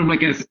either one of them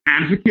like as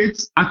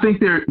advocates. I think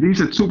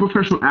these are two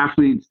professional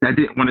athletes that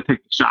didn't want to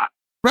take the shot.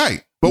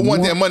 Right, but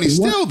want their money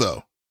still,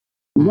 though.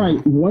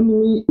 Right,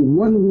 one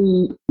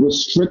league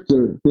was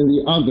stricter than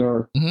the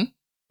other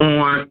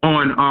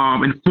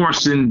on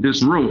enforcing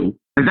this rule.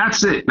 And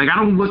that's it. Like, I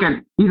don't look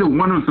at either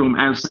one of them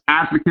as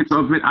advocates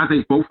of it. I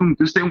think both of them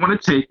just didn't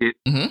want to take it.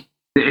 Mm-hmm.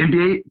 The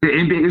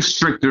NBA is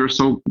stricter,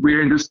 so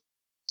we're in this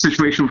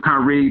situation with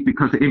Kyrie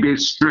because the NBA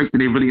is strict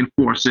and they really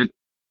enforce it.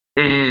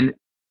 And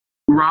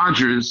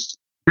Rodgers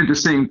did the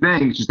same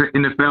thing. Just the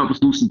NFL was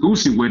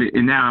loosey-goosey with it,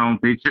 and now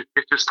it's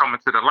just coming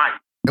to the light.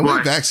 And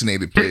we're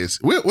vaccinated players.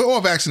 We're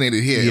all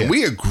vaccinated here, and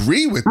we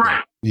agree with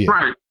that.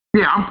 Right.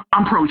 Yeah,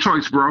 I'm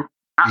pro-choice, bro.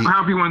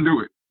 However you want to do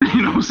it.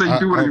 You know what I'm saying?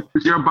 Do it.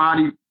 It's your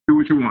body. Do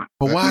what you want.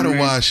 But why the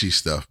washy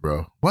stuff,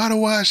 bro? Why the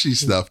washy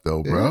stuff,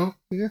 though, bro?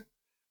 Yeah.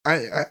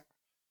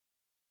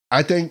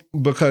 I think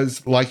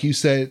because, like you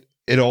said,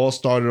 it all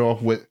started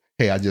off with,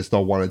 hey, I just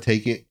don't want to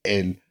take it.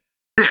 And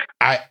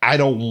I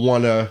don't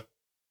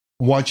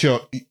want you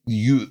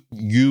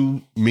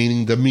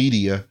meaning the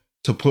media,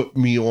 to put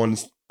me on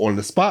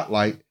the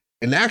spotlight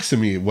and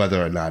asking me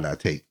whether or not I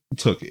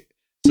took it.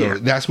 So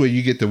that's where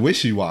you get the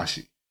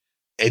wishy-washy.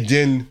 And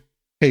then,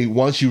 hey,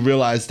 once you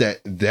realize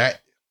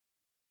that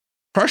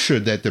pressure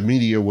that the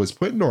media was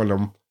putting on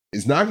them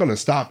is not going to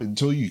stop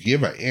until you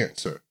give an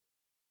answer.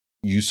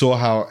 You saw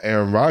how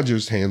Aaron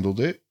Rodgers handled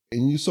it,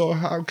 and you saw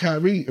how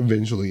Kyrie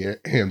eventually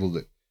handled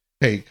it.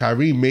 Hey,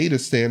 Kyrie made a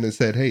stand and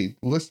said, hey,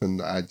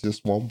 listen, I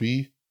just won't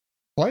be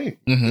playing.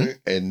 Mm-hmm.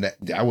 And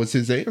that was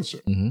his answer.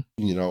 Mm-hmm.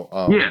 You know,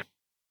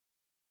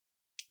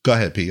 Go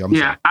ahead, P. I'm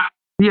sorry. I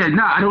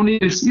don't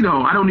need to,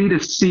 I don't need to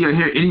see or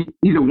hear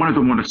either one of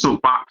them on the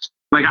soapbox.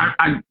 Like,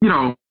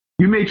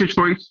 you made your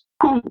choice.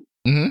 Cool.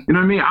 Mm-hmm. You know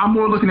what I mean? I'm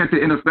more looking at the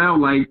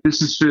NFL like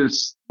this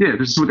is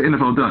what the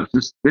NFL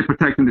does. They're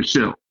protecting the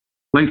shield.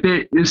 Like,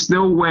 there is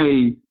no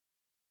way.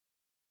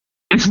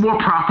 It's more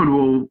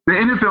profitable. The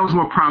NFL is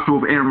more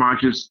profitable with Aaron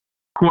Rodgers,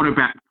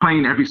 quarterback,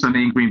 playing every Sunday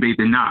in Green Bay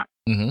than not.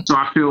 Mm-hmm. So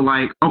I feel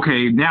like,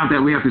 okay, now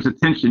that we have this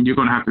attention, you're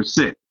going to have to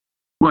sit.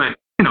 But,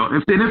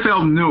 if the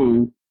NFL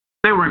knew,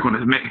 they weren't going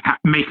to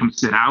make him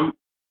sit out.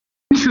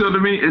 You know what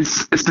I mean?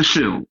 It's the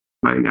shield.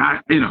 Like, I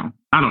don't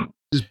know.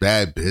 It's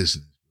bad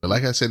business. But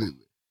like I said,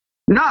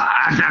 no,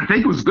 I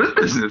think it was good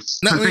business.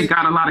 They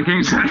got a lot of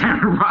games out of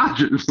Aaron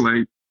Rodgers.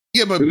 Like,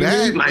 yeah, but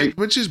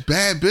but just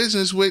bad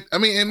business with. I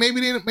mean, and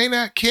maybe they may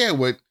not care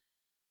what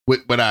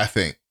I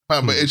think,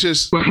 but it's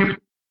just.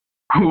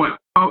 What?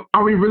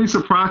 Are we really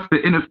surprised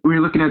that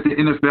we're looking at the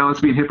NFL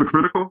as being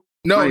hypocritical?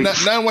 No, like,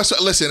 none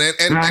whatsoever. Listen,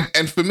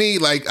 and for me,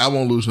 like, I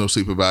won't lose no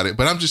sleep about it.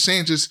 But I'm just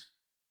saying, just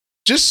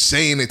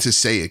saying it to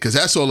say it, because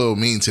that's all it'll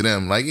mean to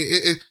them. Like,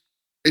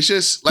 it's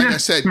just like I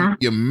said,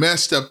 you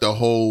messed up the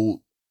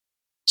whole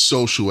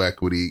social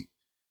equity.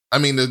 I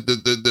mean,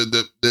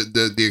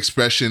 the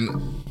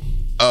expression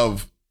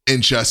of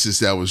injustice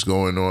that was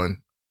going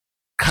on.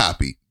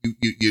 Copy.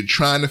 You're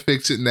trying to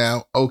fix it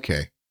now.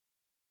 Okay.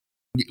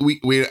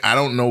 I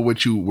don't know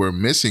what you were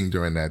missing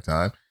during that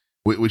time,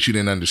 what you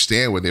didn't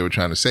understand what they were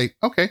trying to say.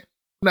 Okay.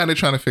 Now they're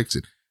trying to fix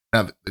it.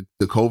 Now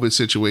the COVID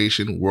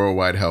situation,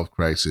 worldwide health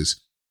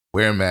crisis,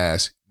 wear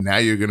masks. Now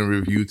you're going to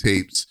review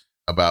tapes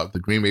about the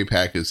Green Bay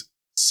Packers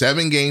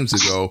 7 games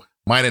ago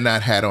might have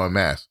not had on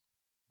masks.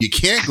 You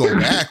can't go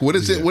back. What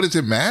is it? What does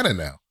it matter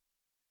now?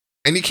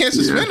 And you can't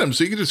suspend them,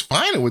 so you can just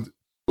fine it with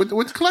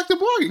the collective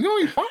bargaining. You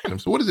don't even fine them.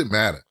 So what does it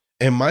matter?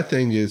 And my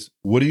thing is,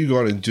 what are you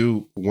going to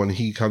do when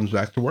he comes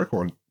back to work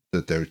on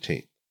the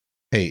 13th?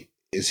 Hey,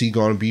 Is he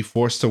going to be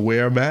forced to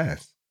wear a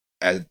mask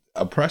at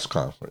a press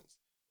conference?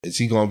 Is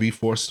he going to be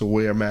forced to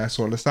wear a mask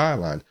on the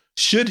sideline?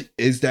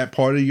 Is that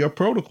part of your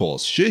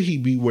protocols? Should he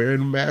be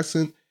wearing a mask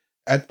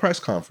at press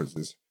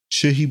conferences?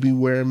 Should he be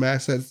wearing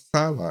masks at the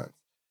sidelines?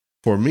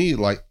 For me,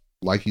 like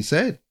you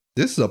said,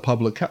 this is a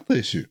public health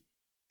issue.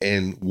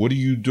 And what are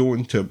you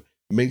doing to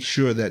make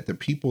sure that the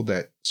people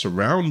that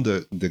surround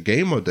the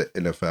game of the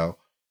NFL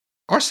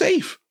are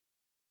safe?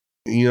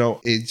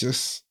 It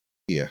just,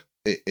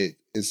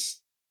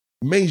 it's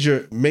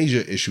major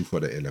issue for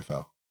the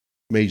NFL.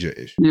 Major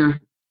issue. Yeah.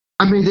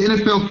 I mean, the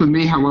NFL, for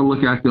me, how I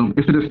look at them,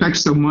 if it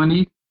affects the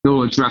money,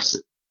 they'll address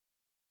it.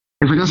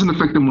 If it doesn't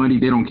affect the money,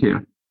 they don't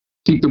care.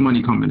 Keep the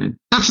money coming in.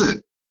 That's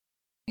it.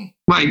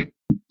 Like,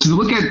 to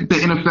look at the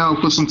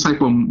NFL for some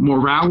type of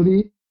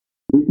morality,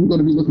 we're going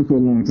to be looking for a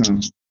long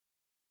time.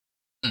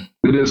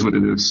 It is what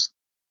it is.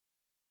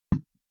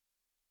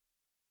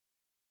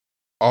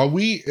 Are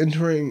we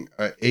entering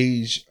an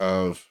age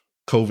of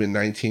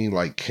COVID-19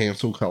 like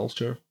cancel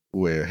culture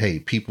where, hey,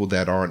 people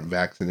that aren't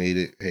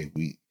vaccinated, hey,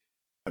 we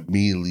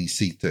immediately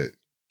seek to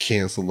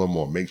cancel them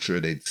or make sure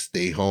they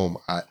stay home?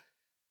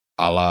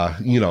 A la,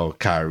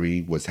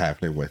 Kyrie, what's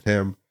happening with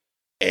him.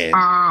 And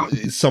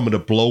some of the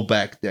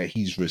blowback that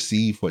he's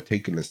received for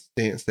taking the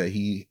stance that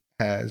he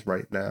has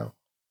right now.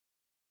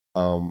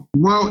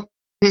 Well,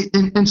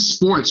 in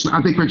sports,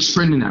 I think we're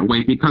trending that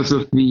way because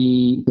of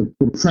the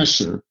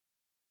pressure.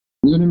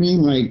 You know what I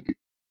mean? Like,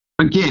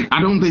 again,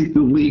 I don't think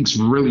the leagues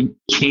really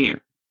care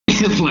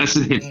unless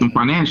it hits them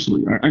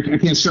financially. I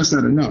can't stress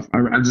that enough.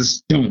 I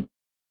just don't.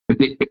 But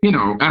they,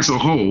 as a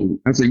whole,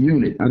 as a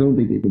unit, I don't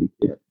think they really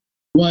care.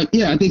 But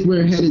yeah, I think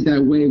we're headed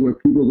that way where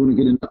people are going to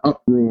get into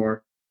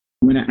uproar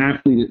when an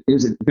athlete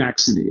isn't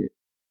vaccinated.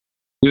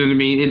 You know what I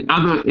mean? In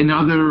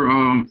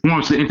other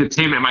forms of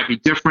entertainment, it might be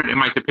different. It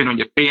might depend on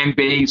your fan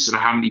base and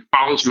how many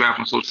followers you have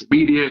on social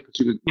media,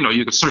 because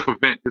you can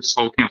circumvent this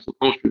whole cancel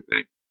culture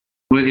thing.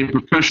 But in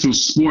professional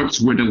sports,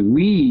 where the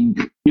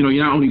league, you're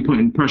not only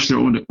putting pressure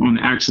on the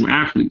actual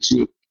athletes,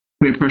 you're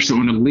putting pressure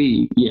on the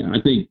league. Yeah, I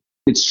think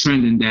it's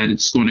trending that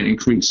it's going to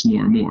increase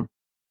more and more.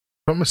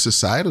 From a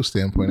societal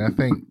standpoint, I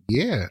think,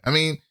 yeah. I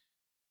mean,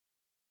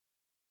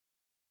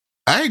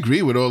 I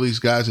agree with all these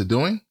guys are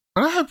doing,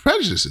 but I have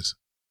prejudices.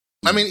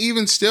 I mean,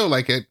 even still,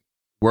 like at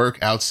work,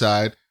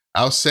 outside,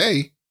 I'll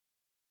say,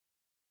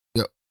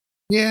 we'll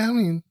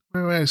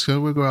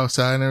go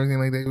outside and everything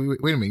like that.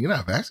 Wait a minute, you're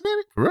not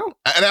vaccinated? For real?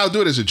 And I'll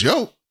do it as a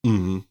joke.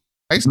 Mm-hmm.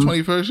 It's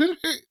 21st.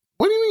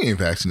 What do you mean you ain't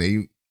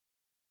vaccinated?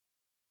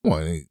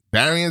 What,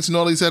 variants and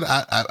all these other,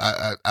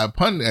 I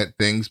pun at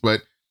things,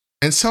 but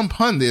in some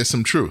pun, there's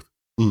some truth.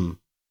 Mm-hmm.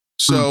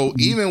 So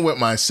even with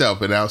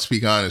myself, and I'll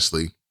speak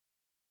honestly,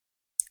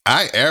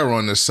 I err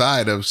on the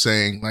side of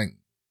saying, like,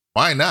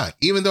 why not?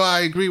 Even though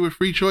I agree with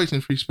free choice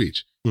and free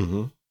speech.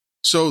 Mm-hmm.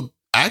 So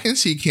I can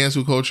see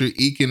cancel culture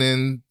eking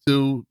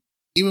into,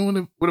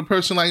 even with a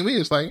person like me,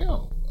 it's like,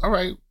 all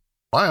right,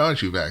 why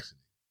aren't you vaccinated?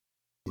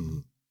 Mm-hmm.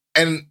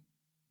 And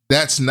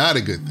that's not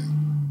a good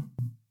thing.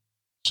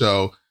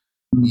 So,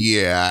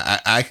 yeah,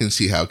 I can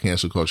see how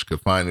cancel culture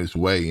could find its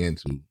way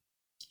into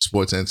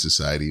sports and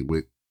society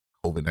with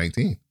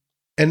COVID-19.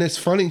 And it's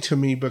funny to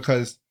me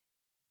because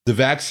the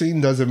vaccine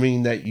doesn't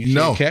mean that you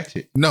can't catch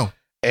it. No,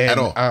 at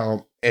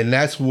all. And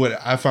that's what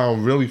I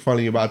found really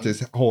funny about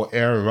this whole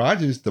Aaron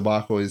Rodgers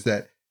debacle is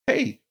that,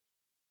 hey,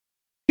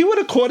 he would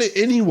have caught it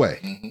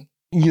anyway,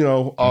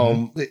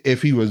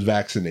 if he was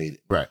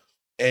vaccinated. Right.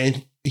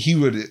 And he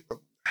would have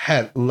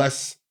had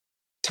less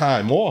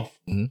time off,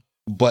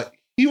 but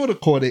he would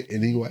have caught it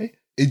anyway.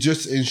 It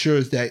just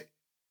ensures that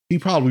he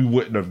probably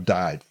wouldn't have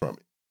died from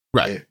it.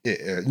 Right.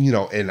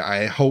 And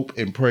I hope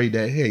and pray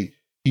that, hey,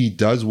 he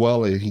does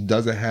well and he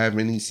doesn't have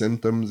any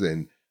symptoms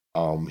and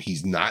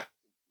he's not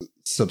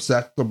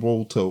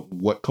susceptible to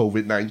what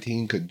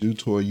COVID-19 could do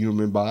to a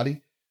human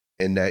body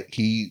and that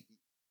he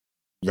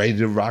ready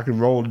to rock and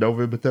roll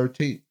November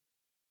 13th.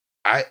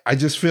 I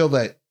just feel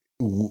that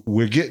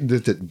we're getting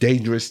into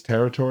dangerous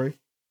territory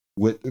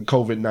with the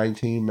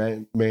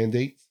COVID-19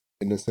 mandates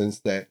in the sense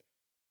that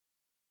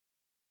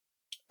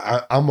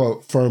I'm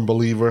a firm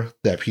believer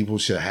that people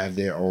should have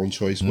their own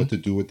choice what to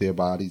do with their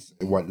bodies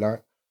and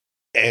whatnot.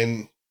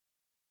 And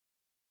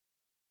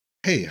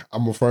hey,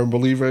 I'm a firm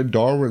believer in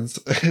Darwin's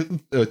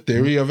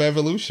theory of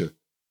evolution.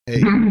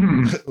 Hey,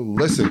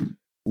 listen,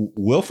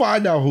 we'll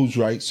find out who's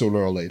right sooner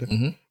or later.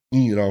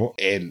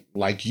 And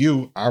like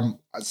you, I'm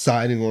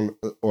siding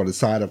on the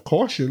side of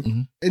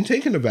caution and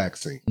taking the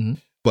vaccine.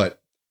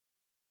 But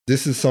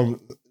this is some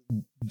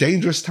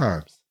dangerous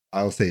times.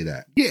 I'll say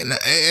that. Yeah,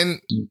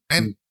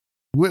 and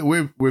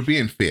we're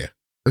being fair.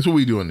 That's what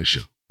we do on the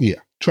show. Yeah,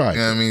 try. You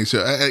know what I mean?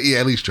 So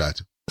at least try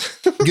to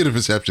get a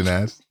perception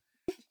as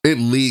it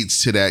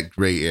leads to that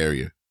gray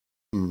area.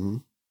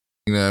 You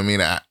know what I mean?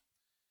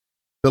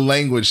 The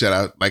language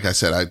that like I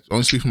said, I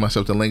only speak for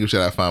myself. The language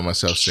that I find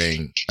myself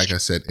saying, like I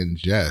said, in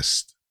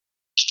jest,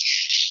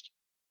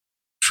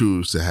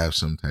 proves to have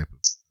some type of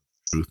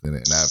truth in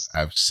it. And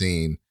I've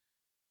seen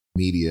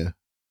media,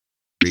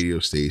 radio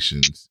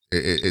stations.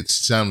 It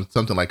sounds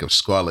something like a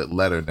scarlet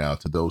letter now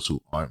to those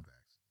who aren't vaccinated.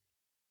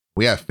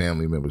 We have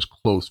family members,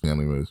 close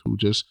family members, who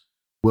just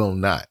will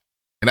not.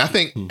 And I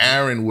think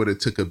Aaron would have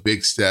took a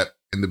big step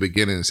in the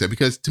beginning and said,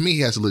 because to me,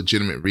 he has a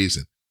legitimate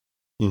reason.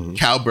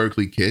 Cal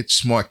Berkeley kid,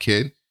 smart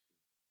kid.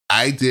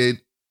 I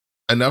did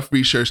enough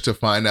research to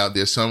find out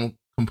there's some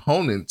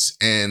components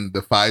in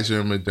the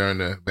Pfizer and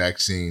Moderna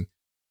vaccine,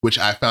 which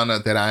I found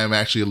out that I am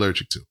actually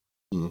allergic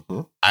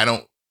to. I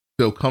don't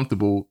feel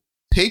comfortable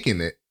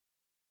taking it.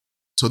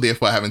 So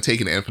therefore, I haven't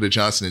taken it. And for the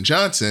Johnson &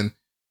 Johnson,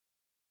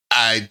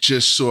 I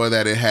just saw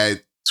that it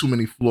had too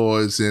many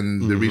flaws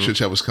in the research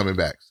that was coming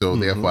back. So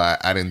therefore,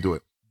 I didn't do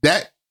it.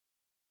 That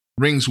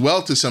rings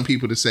well to some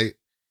people to say,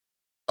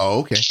 oh,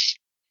 okay.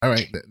 All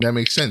right. That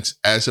makes sense.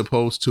 As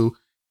opposed to,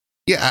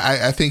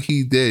 I think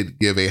he did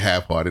give a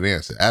half-hearted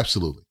answer.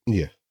 Absolutely.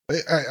 Yeah.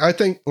 I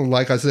think,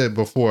 like I said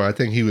before, I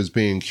think he was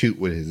being cute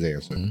with his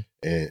answer.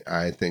 And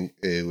I think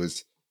it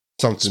was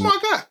something.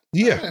 Smart guy.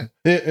 Yeah.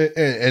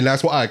 And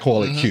that's why I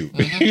call it cute.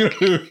 He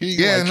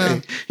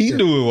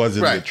knew it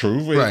wasn't the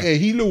truth. And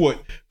he knew what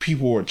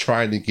people were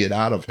trying to get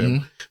out of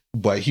him.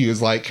 But he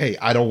was like, hey,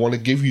 I don't want to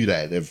give you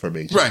that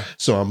information. Right.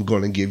 So I'm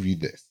going to give you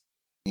this.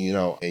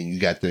 And you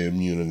got the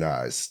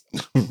immunized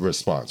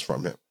response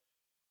from him.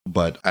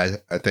 But I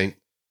think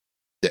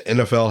the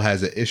NFL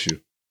has an issue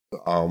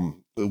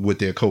with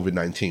their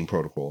COVID-19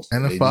 protocols. They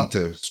need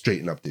to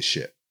straighten up this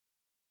shit.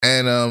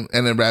 And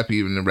then wrap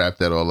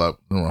that all up.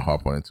 I don't want to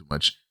harp on it too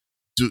much.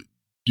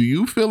 Do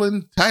you feel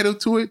entitled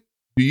to it?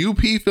 Do you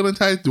feel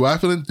entitled?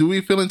 Do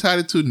we feel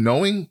entitled to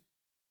knowing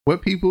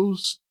what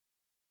people's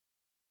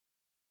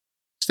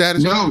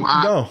status?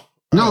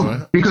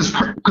 No, because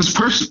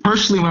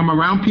personally, when I'm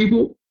around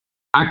people,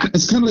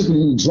 it's kind of like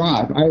when you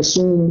drive. I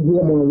assume who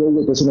I'm on the road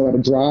with doesn't know how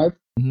to drive,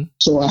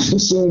 so I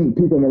assume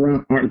people I'm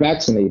around aren't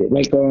vaccinated.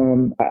 Like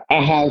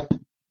I have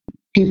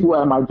people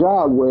at my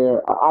job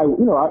where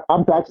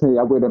I'm vaccinated.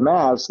 I wear the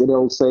mask, and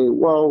they'll say,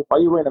 "Well, why are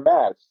you wearing a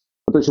mask?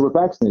 I thought you were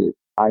vaccinated."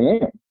 I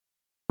am,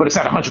 but it's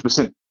not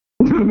 100%.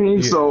 You know what I mean?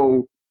 Yeah.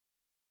 So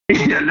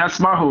that's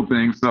my whole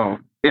thing. So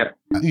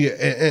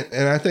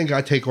and I think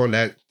I take on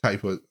that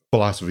type of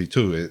philosophy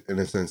too, in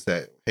the sense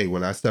that, hey,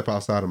 when I step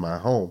outside of my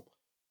home,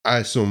 I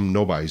assume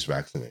nobody's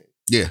vaccinated.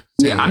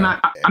 I'm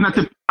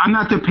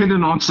not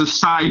dependent on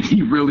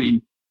society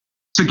really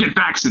to get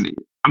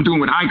vaccinated. I'm doing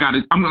what I got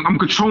to. I'm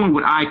controlling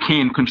what I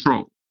can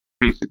control.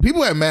 Basically.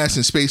 People had masks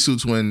and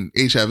spacesuits when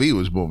HIV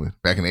was booming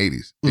back in the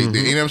 80s. You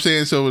know what I'm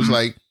saying? So it was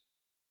like,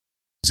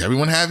 does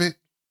everyone have it?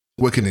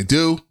 What can it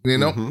do?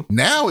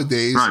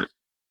 Nowadays,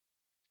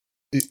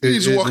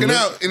 he's walking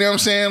out. You know what I'm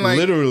saying? Like,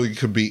 literally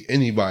could be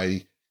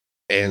anybody,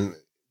 and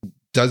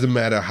doesn't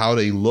matter how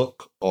they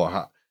look or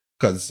how,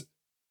 because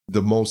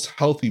the most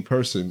healthy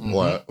person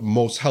or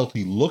most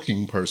healthy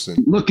looking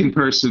person could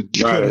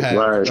have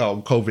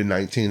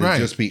COVID-19 and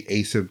just be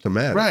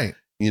asymptomatic, right?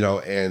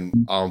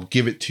 And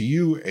give it to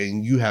you,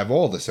 and you have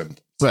all the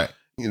symptoms, right?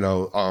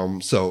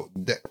 So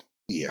that,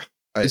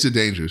 it's a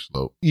dangerous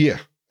slope. Yeah,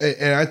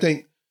 and I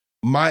think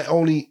my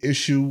only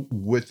issue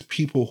with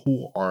people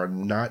who are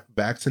not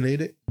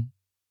vaccinated,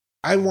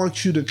 I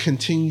want you to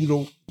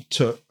continue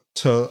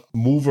to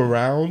move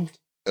around,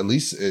 at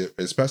least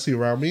especially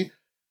around me,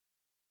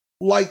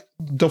 like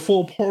the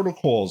full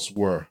protocols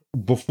were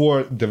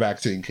before the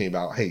vaccine came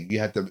out. Hey, you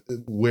had to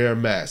wear a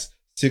mask,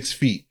 6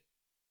 feet.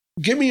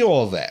 Give me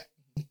all that.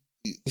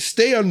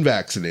 Stay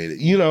unvaccinated.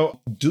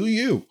 Do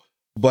you?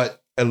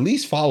 But at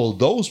least follow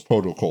those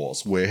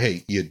protocols where,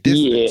 hey, you're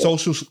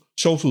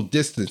social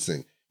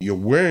distancing. You're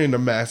wearing a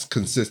mask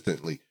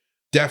consistently.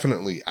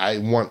 Definitely, I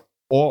want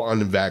all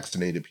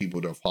unvaccinated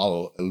people to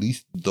follow at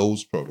least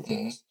those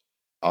protocols.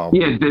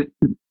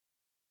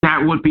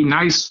 That would be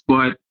nice,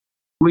 but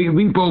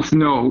we both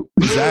know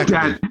exactly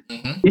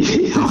that.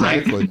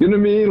 Exactly. You know what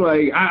I mean?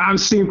 Like I've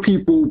seen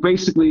people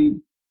basically.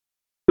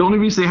 The only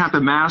reason they have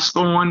the mask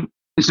on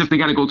is if they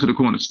got to go to the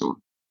corner store.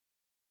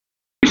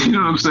 You know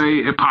what I'm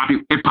saying? If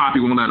Poppy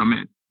won't let them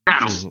in.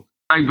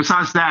 Like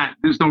besides that,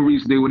 there's no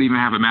reason they would even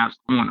have a mask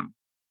on them.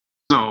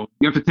 So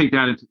you have to take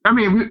that into. I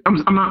mean,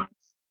 I'm not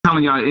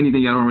telling y'all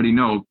anything y'all already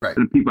know. Right.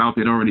 The people out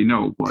there already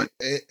know, but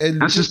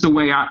that's just the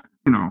way I.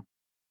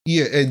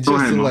 Yeah, and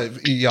just to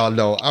let y'all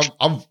know,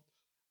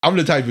 I'm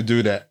the type of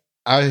dude that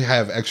I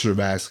have extra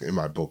masks in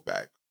my book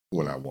bag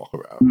when I walk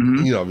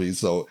around. You know what I mean?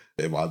 So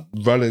if I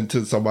run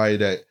into somebody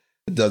that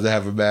doesn't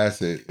have a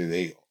mask, and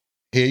they,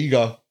 here you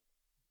go,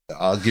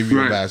 I'll give you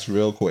a mask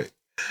real quick.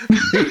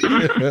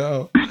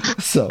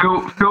 So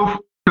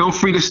feel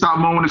free to stop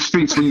mowing the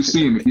streets when you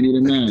see him if you need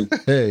a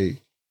mask. Hey,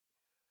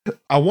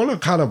 I want to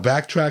kind of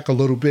backtrack a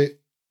little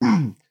bit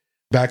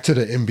back to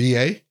the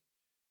NBA.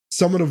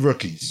 Some of the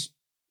rookies,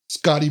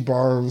 Scotty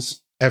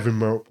Barnes,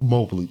 Evan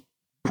Mobley.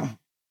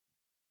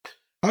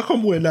 How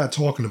come we're not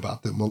talking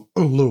about them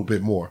a little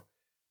bit more?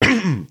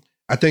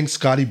 I think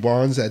Scotty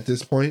Barnes at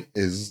this point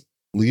is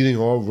leading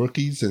all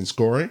rookies in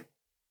scoring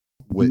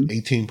with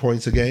 18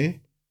 points a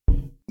game.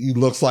 He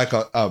looks like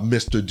a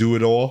Mr.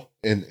 Do-It-All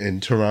in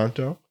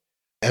Toronto.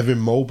 Evan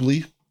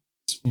Mobley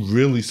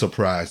really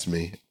surprised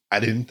me. I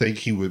didn't think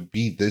he would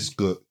be this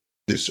good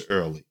this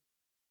early.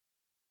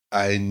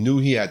 I knew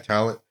he had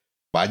talent,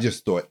 But I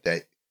just thought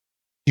that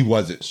he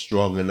wasn't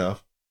strong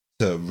enough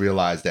to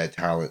realize that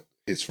talent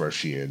his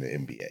first year in the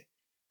NBA.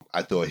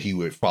 I thought he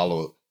would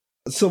follow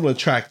a similar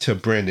track to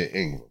Brandon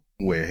Ingram,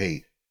 where,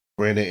 hey,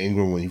 Brandon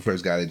Ingram, when he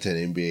first got into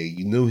the NBA,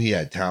 you knew he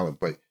had talent,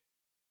 but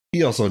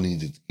he also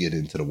needed to get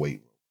into the weight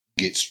room,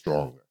 get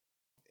stronger.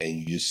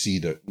 And you see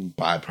the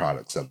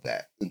byproducts of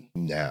that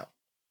now.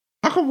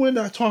 How come we're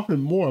not talking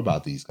more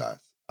about these guys?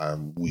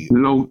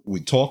 We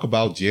talk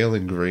about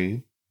Jalen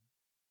Green,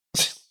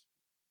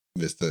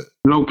 Mr.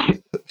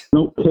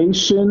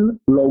 Location.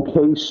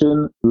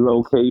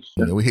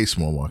 You know, we hate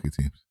small market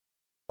teams.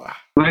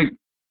 Like,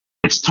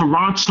 it's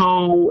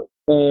Toronto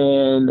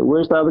and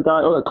where's the other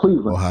guy? Oh,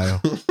 Cleveland. Ohio.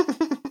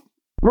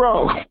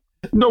 Bro,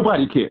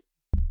 nobody cares.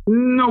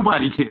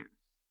 Nobody cares.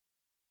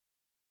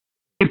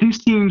 If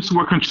these teams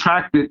were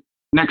contracted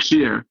next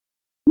year,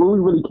 would we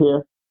really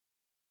care?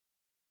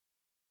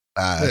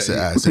 I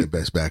said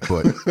best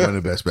backcourt. One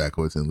of the best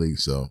backcourts in the league.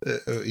 So,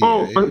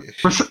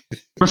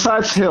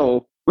 besides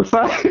Hill,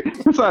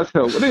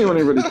 would anyone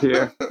really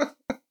care?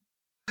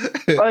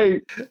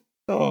 Like,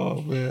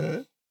 oh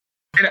man.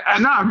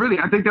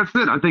 I think that's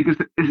it. I think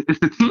it's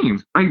the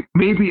team. Like,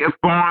 maybe if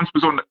Barnes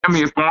was on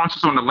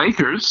the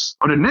Lakers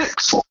or the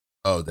Knicks.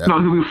 Oh, that.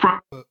 No, he was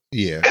from.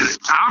 Yeah.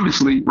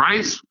 Obviously,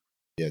 right?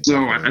 Yeah. So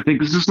I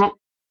think it's just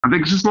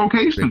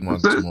location. Big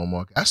market, small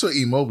market. I saw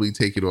E. Mobley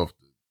take it off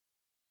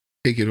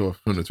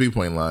from the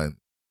 3-point line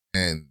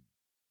and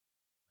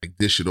like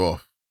dish it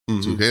off.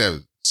 Mm-hmm. So they have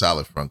a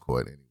solid front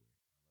court anyway.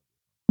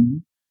 Mm-hmm.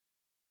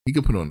 He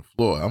could put it on the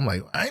floor. I'm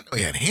like, I didn't know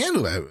he had to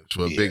handle that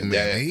for a big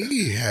man.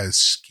 He has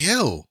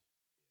skill.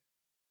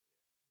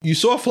 You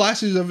saw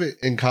flashes of it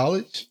in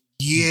college.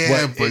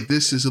 Yeah, but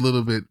this is a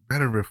little bit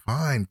better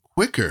refined,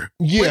 quicker.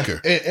 Yeah,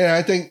 and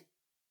I think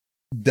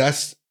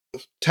that's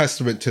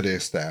testament to their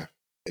staff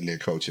and their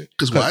coaching.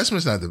 Because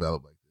Wiseman's not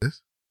developed like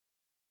this.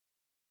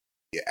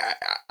 Yeah,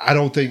 I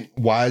don't think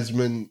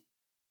Wiseman.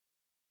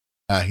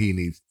 He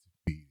needs to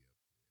be.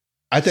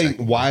 I think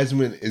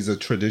Wiseman is a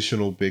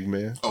traditional big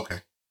man. Okay.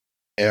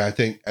 And I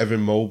think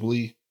Evan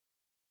Mobley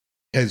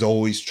has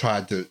always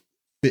tried to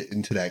fit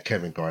into that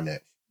Kevin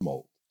Garnett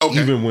mold.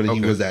 Okay. Even when he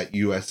was at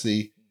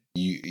USC,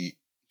 he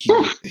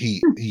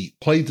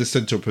played the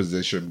center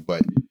position,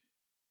 but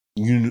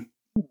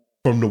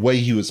from the way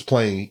he was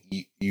playing,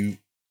 you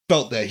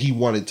felt that he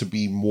wanted to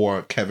be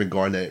more Kevin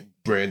Garnett,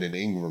 Brandon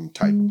Ingram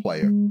type of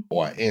player,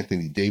 or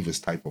Anthony Davis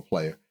type of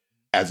player,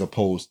 as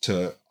opposed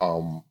to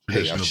a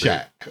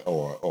Shaq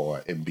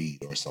or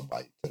Embiid or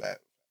somebody to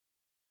that.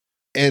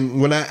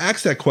 And when I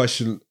asked that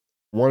question,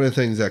 one of the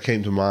things that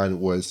came to mind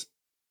was,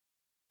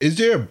 is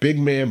there a big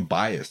man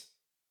bias?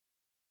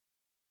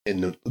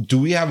 And do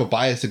we have a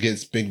bias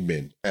against big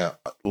men?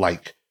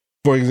 Like,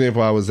 for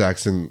example, I was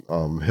asking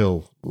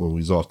Hill when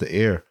we was off the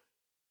air,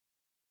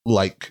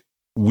 like,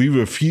 we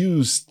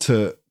refuse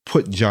to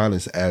put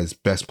Giannis as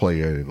best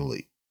player in the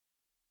league.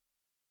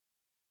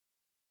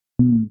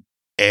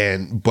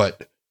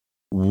 But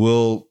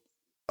we'll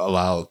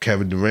allow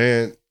Kevin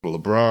Durant,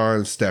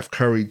 LeBron, Steph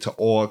Curry to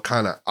all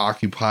kind of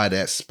occupy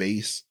that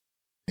space.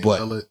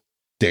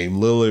 Dame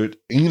Lillard,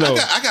 you know,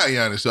 I got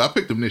Giannis, so I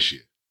picked him this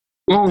year.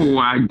 Oh,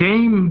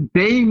 Dame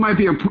might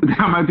be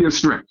a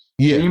stretch.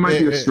 Yeah, Dame might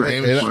be a stretch.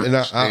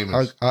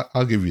 And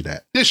I'll give you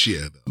that This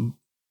year, though.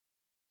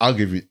 I'll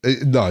give you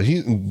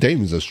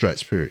Dame is a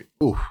stretch. Period.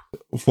 Oof.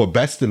 For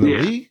best in the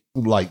league,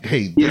 like,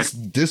 hey,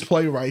 this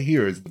player right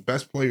here is the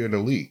best player in the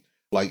league.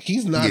 Like,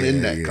 he's not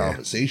in that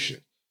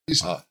conversation.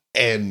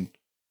 And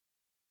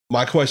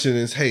my question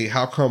is, hey,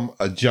 how come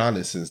a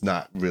Giannis is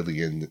not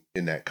really in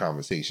that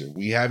conversation?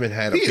 We haven't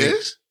had a He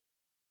is.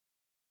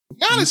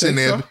 Giannis in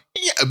there. So?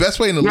 Yeah, best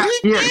player in the league?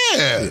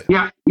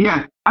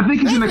 Yeah. I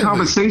think he's in the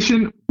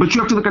conversation, but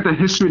you have to look at the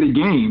history of the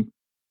game.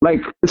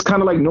 Like, it's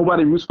kind of like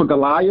nobody roots for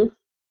Goliath.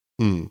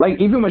 Like,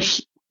 even when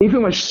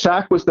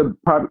Shaq was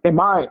in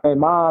my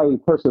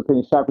personal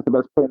opinion, Shaq was the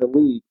best player in the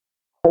league.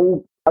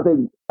 I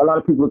think a lot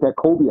of people look at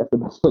Kobe as the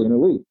best player in the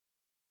league.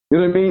 You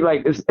know what I mean?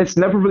 Like, it's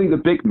never really the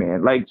big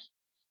man. Like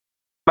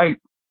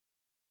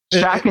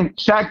Shaq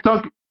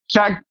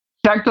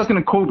Duncan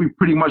and Kobe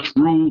pretty much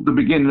ruled the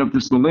beginning of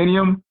this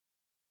millennium.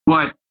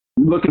 But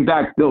looking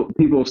back,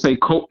 people will say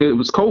it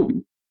was Kobe.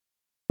 You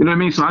know what I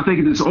mean? So I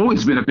think there's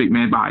always been a big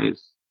man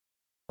bias.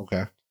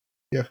 Okay.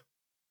 Yeah.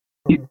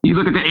 You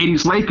look at the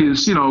 80s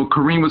Lakers, you know,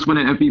 Kareem was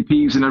winning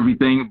MVPs and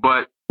everything,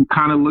 but you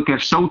kind of look at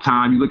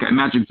Showtime, you look at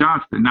Magic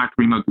Johnson, not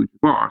Kareem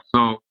Abdul-Jabbar.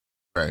 So,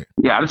 right.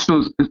 Yeah, I just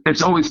feel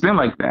it's always been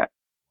like that.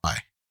 Why?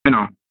 You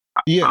know?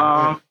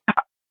 Yeah.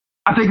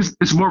 I think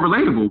it's more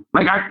relatable.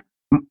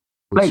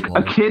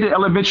 A kid in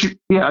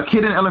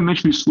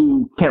elementary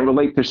school can't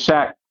relate to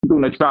Shaq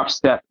doing a drop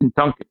step and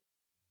dunking,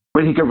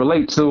 but he can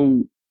relate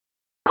to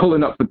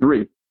pulling up for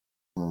three.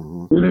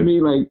 Mm-hmm. You know what I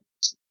mean?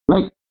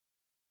 Like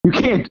you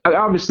can't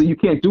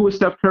do what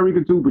Steph Curry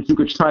could do, but you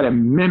could try to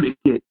mimic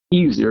it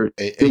easier.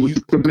 But you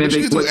could do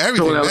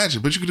everything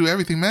Magic. But you could do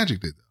everything Magic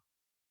did, though.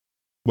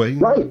 Well, he's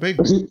not big.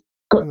 Because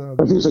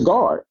he's a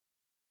guard.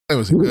 That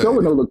was you could go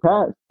with no look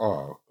pass.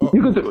 Oh.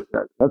 You could do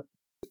that.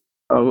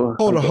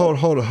 Hold on.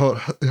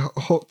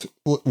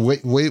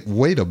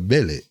 Wait a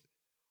minute.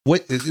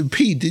 Wait,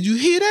 Pete, did you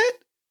hear that?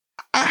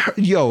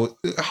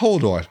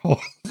 Hold on.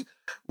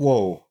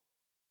 Whoa.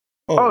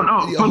 Oh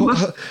no!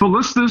 For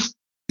listeners,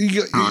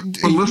 this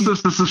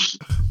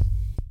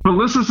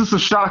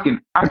is shocking.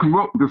 I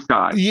grew up with this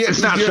guy. Yeah,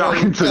 it's not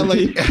shocking to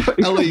me.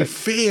 LA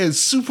fan,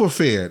 super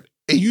fan,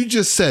 and you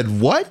just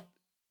said what?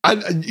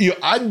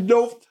 I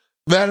know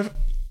that.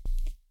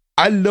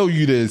 I know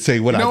you didn't say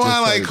what I just said. You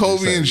know why I like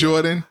Kobe and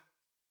Jordan?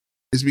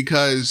 It's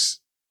because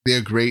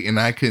they're great, and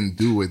I can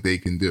do what they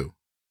can do.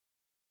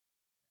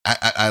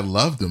 I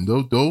loved them.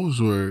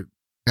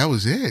 That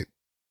was it.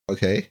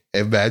 Okay.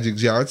 And Magic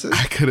Johnson?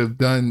 I could have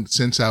done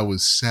since I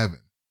was 7.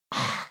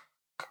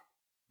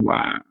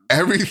 Wow.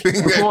 Everything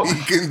that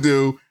he can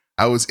do,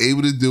 I was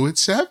able to do at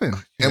 7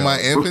 in my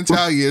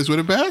infantile years with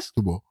a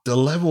basketball. The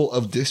level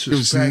of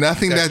disrespect. There was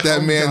nothing that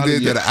man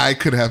did that I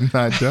could have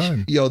not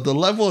done. The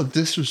level of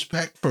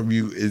disrespect from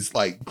you is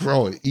like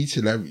growing each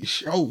and every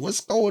show.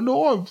 What's going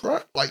on, bro?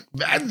 Like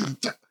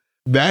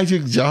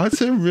Magic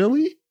Johnson,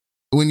 really?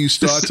 When you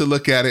start to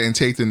look at it and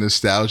take the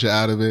nostalgia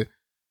out of it,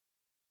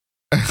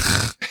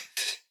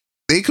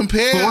 they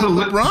compare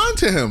LeBron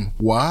to him.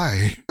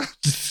 Why?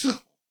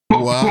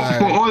 Why?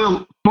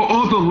 For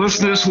all the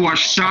listeners who are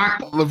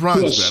shocked,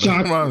 LeBron's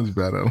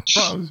better.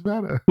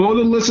 For all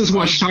the listeners who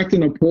are shocked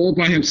and appalled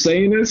by him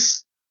saying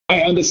this,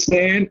 I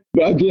understand.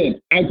 But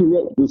again, I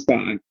grew up with this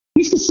guy.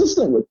 He's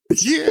consistent with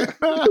it. Yeah.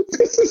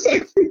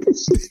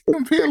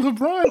 Compare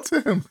LeBron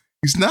to him.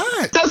 He's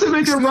not. Doesn't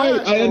make it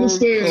right. I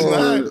understand. He's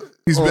not.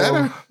 He's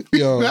better.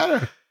 He's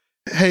better.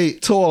 Hey,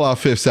 to all our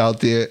fifths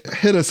out there,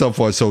 hit us up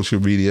on social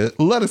media.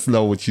 Let us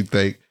know what you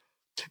think.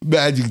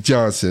 Magic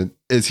Johnson,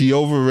 is he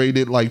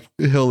overrated like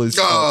Hill is?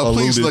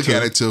 Please look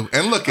at it too.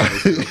 And look at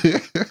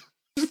it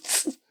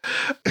too.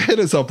 Hit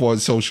us up on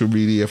social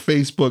media,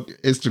 Facebook,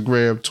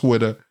 Instagram,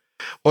 Twitter,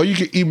 or you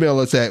can email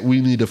us at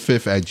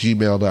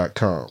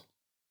weneedafifth@gmail.com.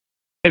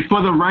 And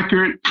for the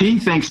record, he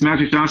thinks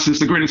Magic Johnson is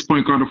the greatest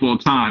point guard of all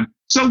time.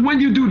 So when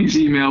you do these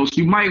emails,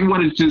 you might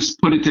want to just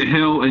put it to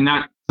Hill and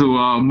not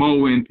to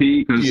Mo and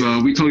P, because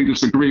we totally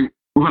disagree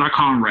with our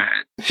comrade.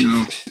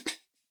 Just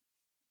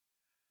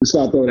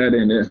gotta throw that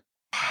in there.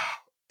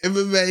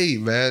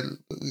 MMA, man.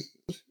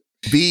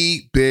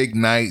 The big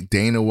night.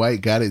 Dana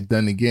White got it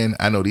done again.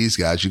 I know these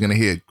guys. You're gonna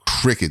hear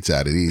crickets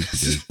out of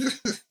these.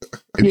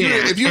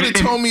 If you had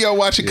told me you're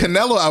watching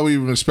Canelo, I would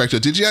even respect you.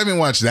 Did you even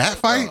watch that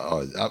fight?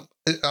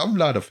 I'm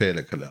not a fan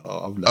of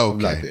Canelo. I'm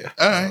not there.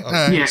 All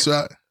right. Yeah.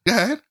 So go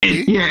ahead.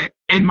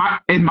 In my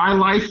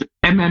life,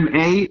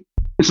 MMA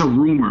is a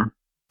rumor.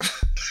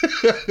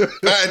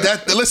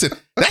 Listen,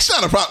 that's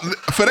not a problem.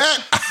 For that,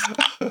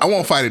 I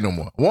won't fight it no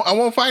more. I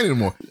won't fight it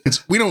anymore.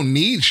 We don't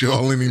need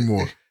Joel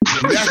anymore.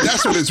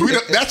 That's what it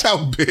is. That's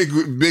how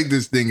big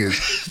this thing is.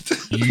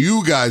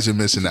 You guys are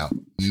missing out.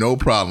 No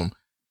problem.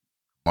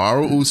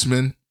 Kamaru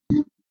Usman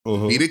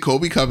beat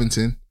Kobe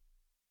Covington.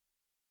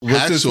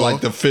 Was this like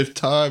the 5th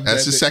time?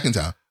 That's the second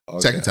time. Okay.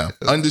 Second time.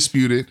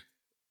 Undisputed.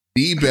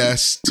 The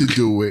best to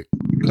do it.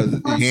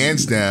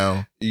 Hands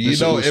down.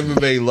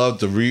 MMA love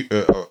to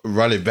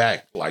run it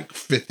back like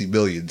 50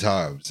 million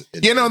times.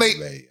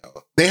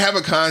 They have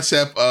a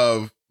concept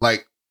of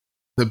like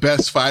the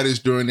best fighters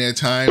during their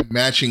time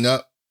matching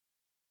up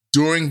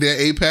during their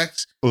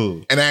apex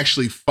and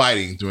actually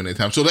fighting during their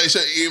time. So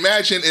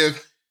imagine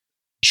if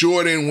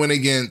Jordan went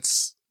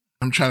against,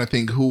 I'm trying to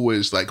think who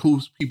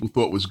people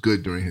thought was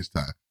good during his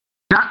time.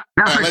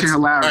 That's actually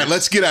hilarious. All right,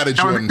 let's get out of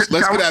Jordan's.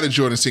 Let's get out of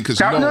Jordan's thing because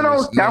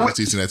no one's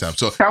teaching that time.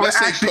 So that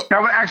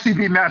would actually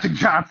be Magic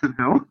Johnson,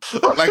 though.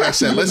 Like I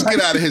said, let's get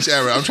out of his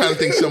era. I'm trying to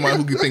think of someone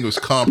who could think was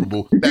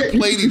comparable that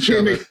played each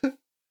other,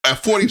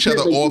 fought each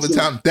other all the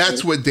time.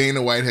 That's what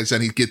Dana White has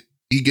done. He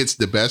gets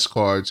the best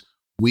cards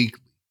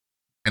weekly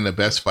and the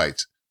best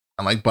fights.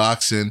 Unlike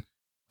boxing,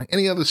 like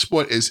any other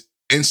sport, is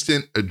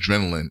instant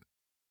adrenaline.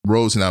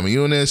 Rose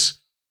Namajunas,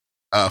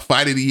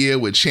 fight of the year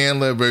with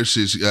Chandler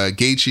versus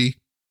Gaethje.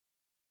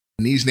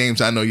 And these names,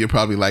 I know you're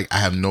probably like, I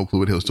have no clue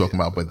what he was talking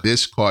about, but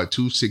this card,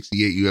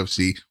 268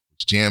 UFC,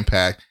 was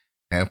jam-packed.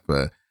 And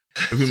for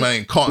everybody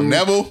in Carlton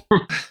Neville,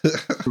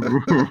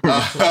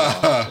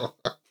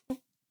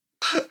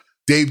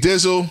 Dave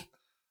Dizzle,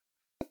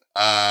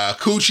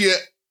 Kuchia,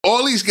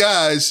 all these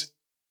guys,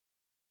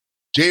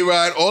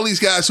 J-Rod, all these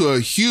guys who are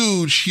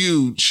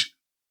huge,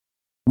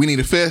 We Need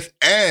a Fifth,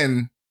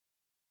 and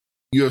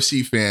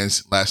UFC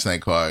fans, last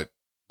night card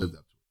lived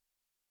up to it.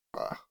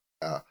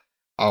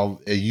 And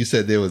you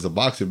said there was a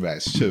boxing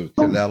match too,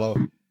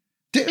 Canelo.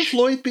 Didn't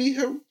Floyd beat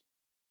him?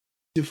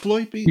 Did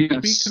Floyd beat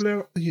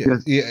Canelo?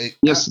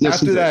 Yes.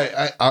 After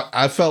that,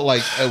 I felt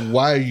like,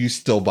 why are you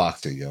still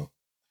boxing, yo?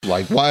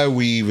 Like, why are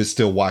we even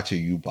still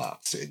watching you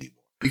box anymore?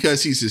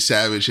 Because he's a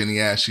savage and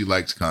he actually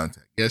likes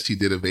contact. Yes, he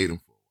did evade him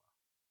for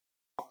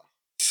a while.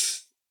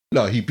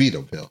 No, he beat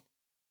him, Bill.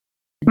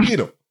 He beat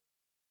him.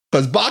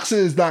 Because boxing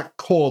is not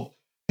called,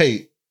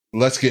 hey,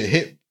 let's get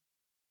hit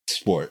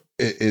sport.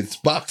 It's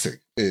boxing.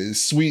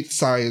 It's sweet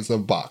science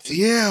of boxing.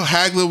 Yeah,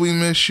 Hagler, we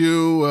miss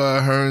you.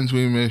 Hearns,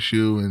 we miss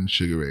you. And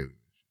Sugar Ray.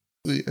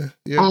 Yeah.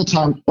 All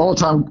time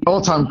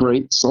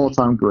greats. So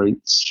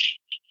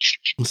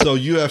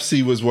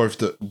UFC was worth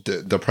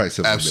the price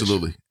of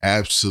admission.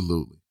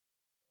 Absolutely.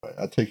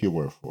 I take your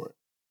word for it.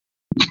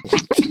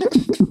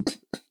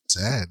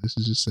 Sad. This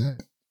is just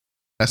sad.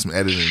 That's some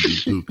editing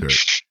too, Kurt.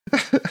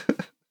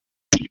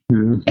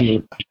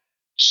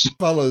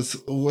 Fellas,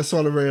 what's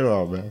on the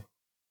radar, man?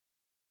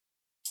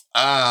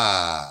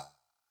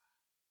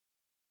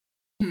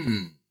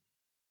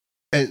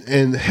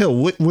 And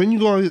Hill, when you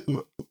going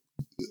to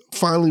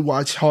finally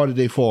watch Harder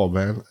They Fall,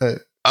 man? I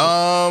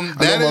know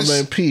my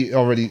man Pete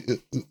already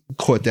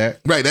caught that.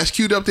 Right, that's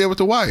queued up there with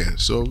The Wire.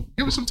 So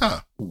give it some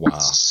time. Wow.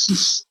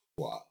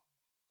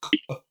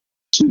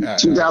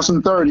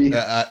 2030.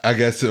 I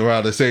guess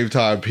around the same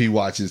time Pete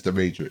watches The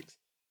Matrix.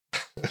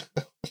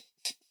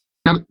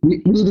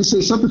 We need to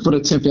say something for the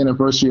 10th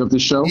anniversary of the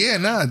show. Yeah,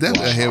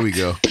 definitely. Wow. Here we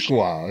go.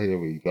 Wow, here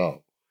we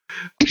go.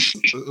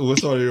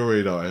 What's on your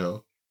radar,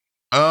 Hill?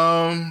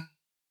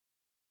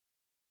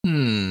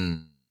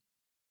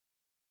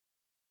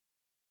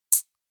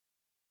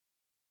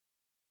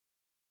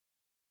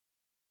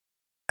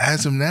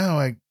 As of now,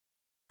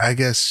 I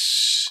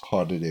guess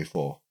Harder They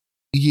Fall.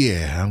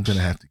 Yeah, I'm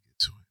gonna have to get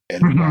to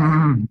it.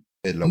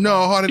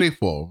 No, Harder They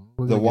Fall.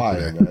 The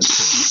Wire, man.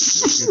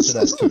 Let's get to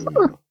that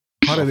too.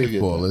 Harder They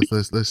Fall.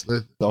 Let's.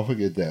 Don't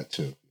forget that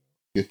too.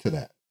 Get to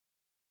that.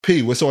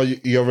 P, what's on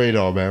your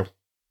radar, man?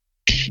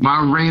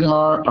 My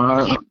radar,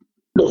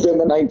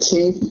 November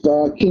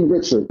 19th, King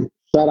Richard.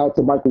 Shout out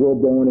to Michael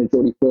Wilbon and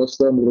Jodie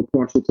Foster. I'm a little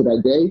partial to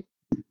that day.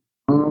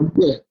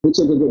 Yeah, it's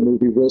a good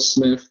movie. Will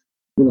Smith,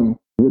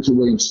 Richard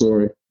Williams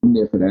story. I'm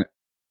there for that.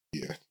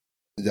 Yeah,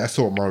 that's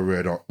on my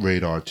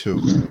radar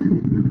too.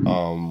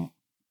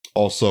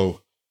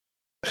 Also,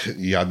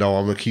 y'all know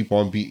I'm gonna keep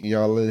on beating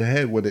y'all in the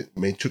head with it.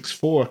 Matrix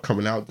 4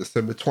 coming out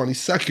December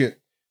 22nd.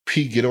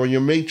 P, get on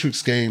your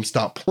Matrix game.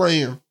 Stop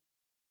playing.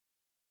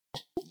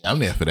 I'm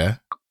there for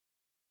that.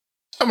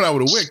 Coming out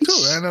with a Wick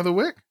too, right? Another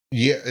Wick.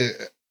 Yeah,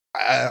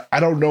 I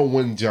don't know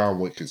when John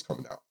Wick is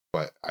coming out,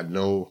 but I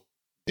know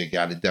they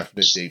got a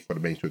definite date for the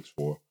Matrix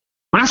 4.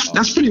 But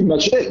that's pretty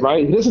much it,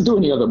 right? He doesn't do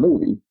any other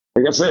movie.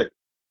 Like that's it.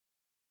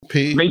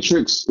 P,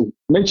 Matrix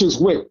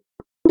Wick.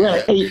 We're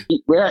at eight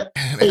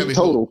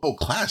total. Whole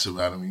class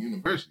about him in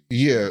university.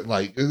 Yeah,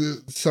 like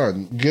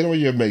son, get on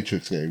your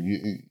Matrix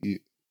game.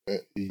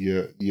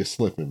 You're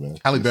slipping, man.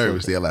 Halle Berry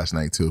was there last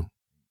night too.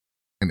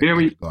 Yeah,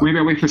 we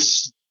gotta wait for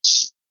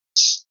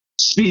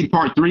Speed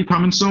Part 3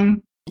 coming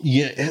soon.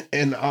 Yeah,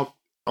 and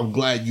I'm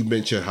glad you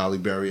mentioned Halle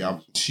Berry.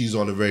 She's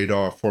on the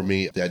radar for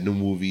me. That new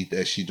movie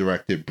that she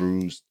directed,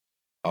 Bruised,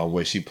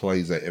 where she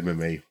plays an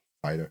MMA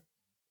fighter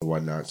and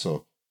whatnot.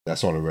 So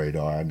that's on the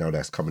radar. I know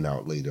that's coming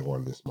out later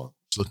on this month.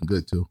 It's looking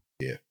good too.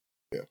 Yeah.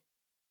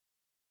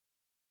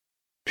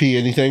 P,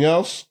 anything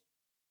else?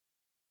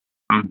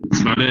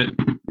 That's about it.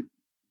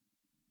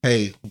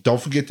 Hey,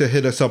 don't forget to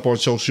hit us up on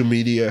social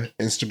media,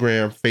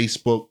 Instagram,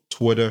 Facebook,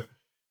 Twitter.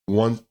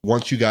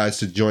 Want you guys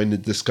to join the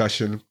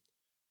discussion.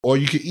 Or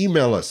you can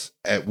email us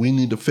at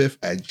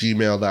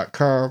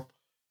weneedthefifth@gmail.com.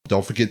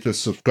 Don't forget to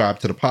subscribe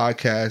to the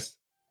podcast.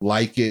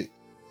 Like it.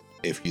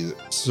 If you're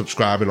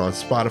subscribing on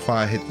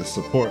Spotify, hit the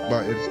support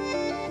button.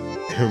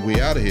 And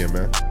we out of here,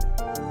 man.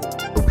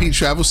 Well, Pete,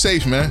 travel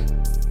safe, man.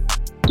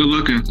 Good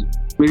looking.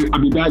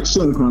 I'll be back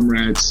soon,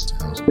 comrades.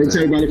 Thanks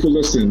everybody for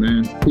listening,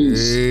 man.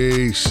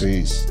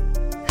 Peace.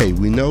 Hey,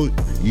 we know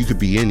you could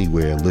be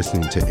anywhere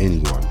listening to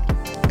anyone,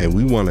 and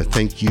we want to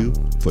thank you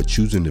for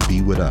choosing to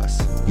be with us.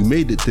 You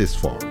made it this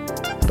far.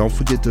 Don't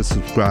forget to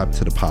subscribe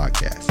to the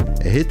podcast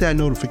and hit that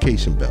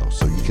notification bell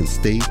so you can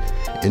stay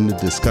in the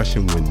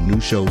discussion when new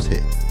shows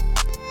hit.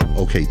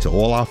 Okay, to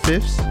all our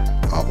fifths,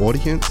 our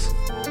audience,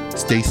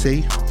 stay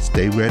safe,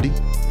 stay ready,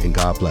 and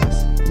God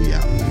bless. We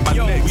out.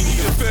 Yo, we need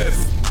a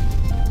fifth.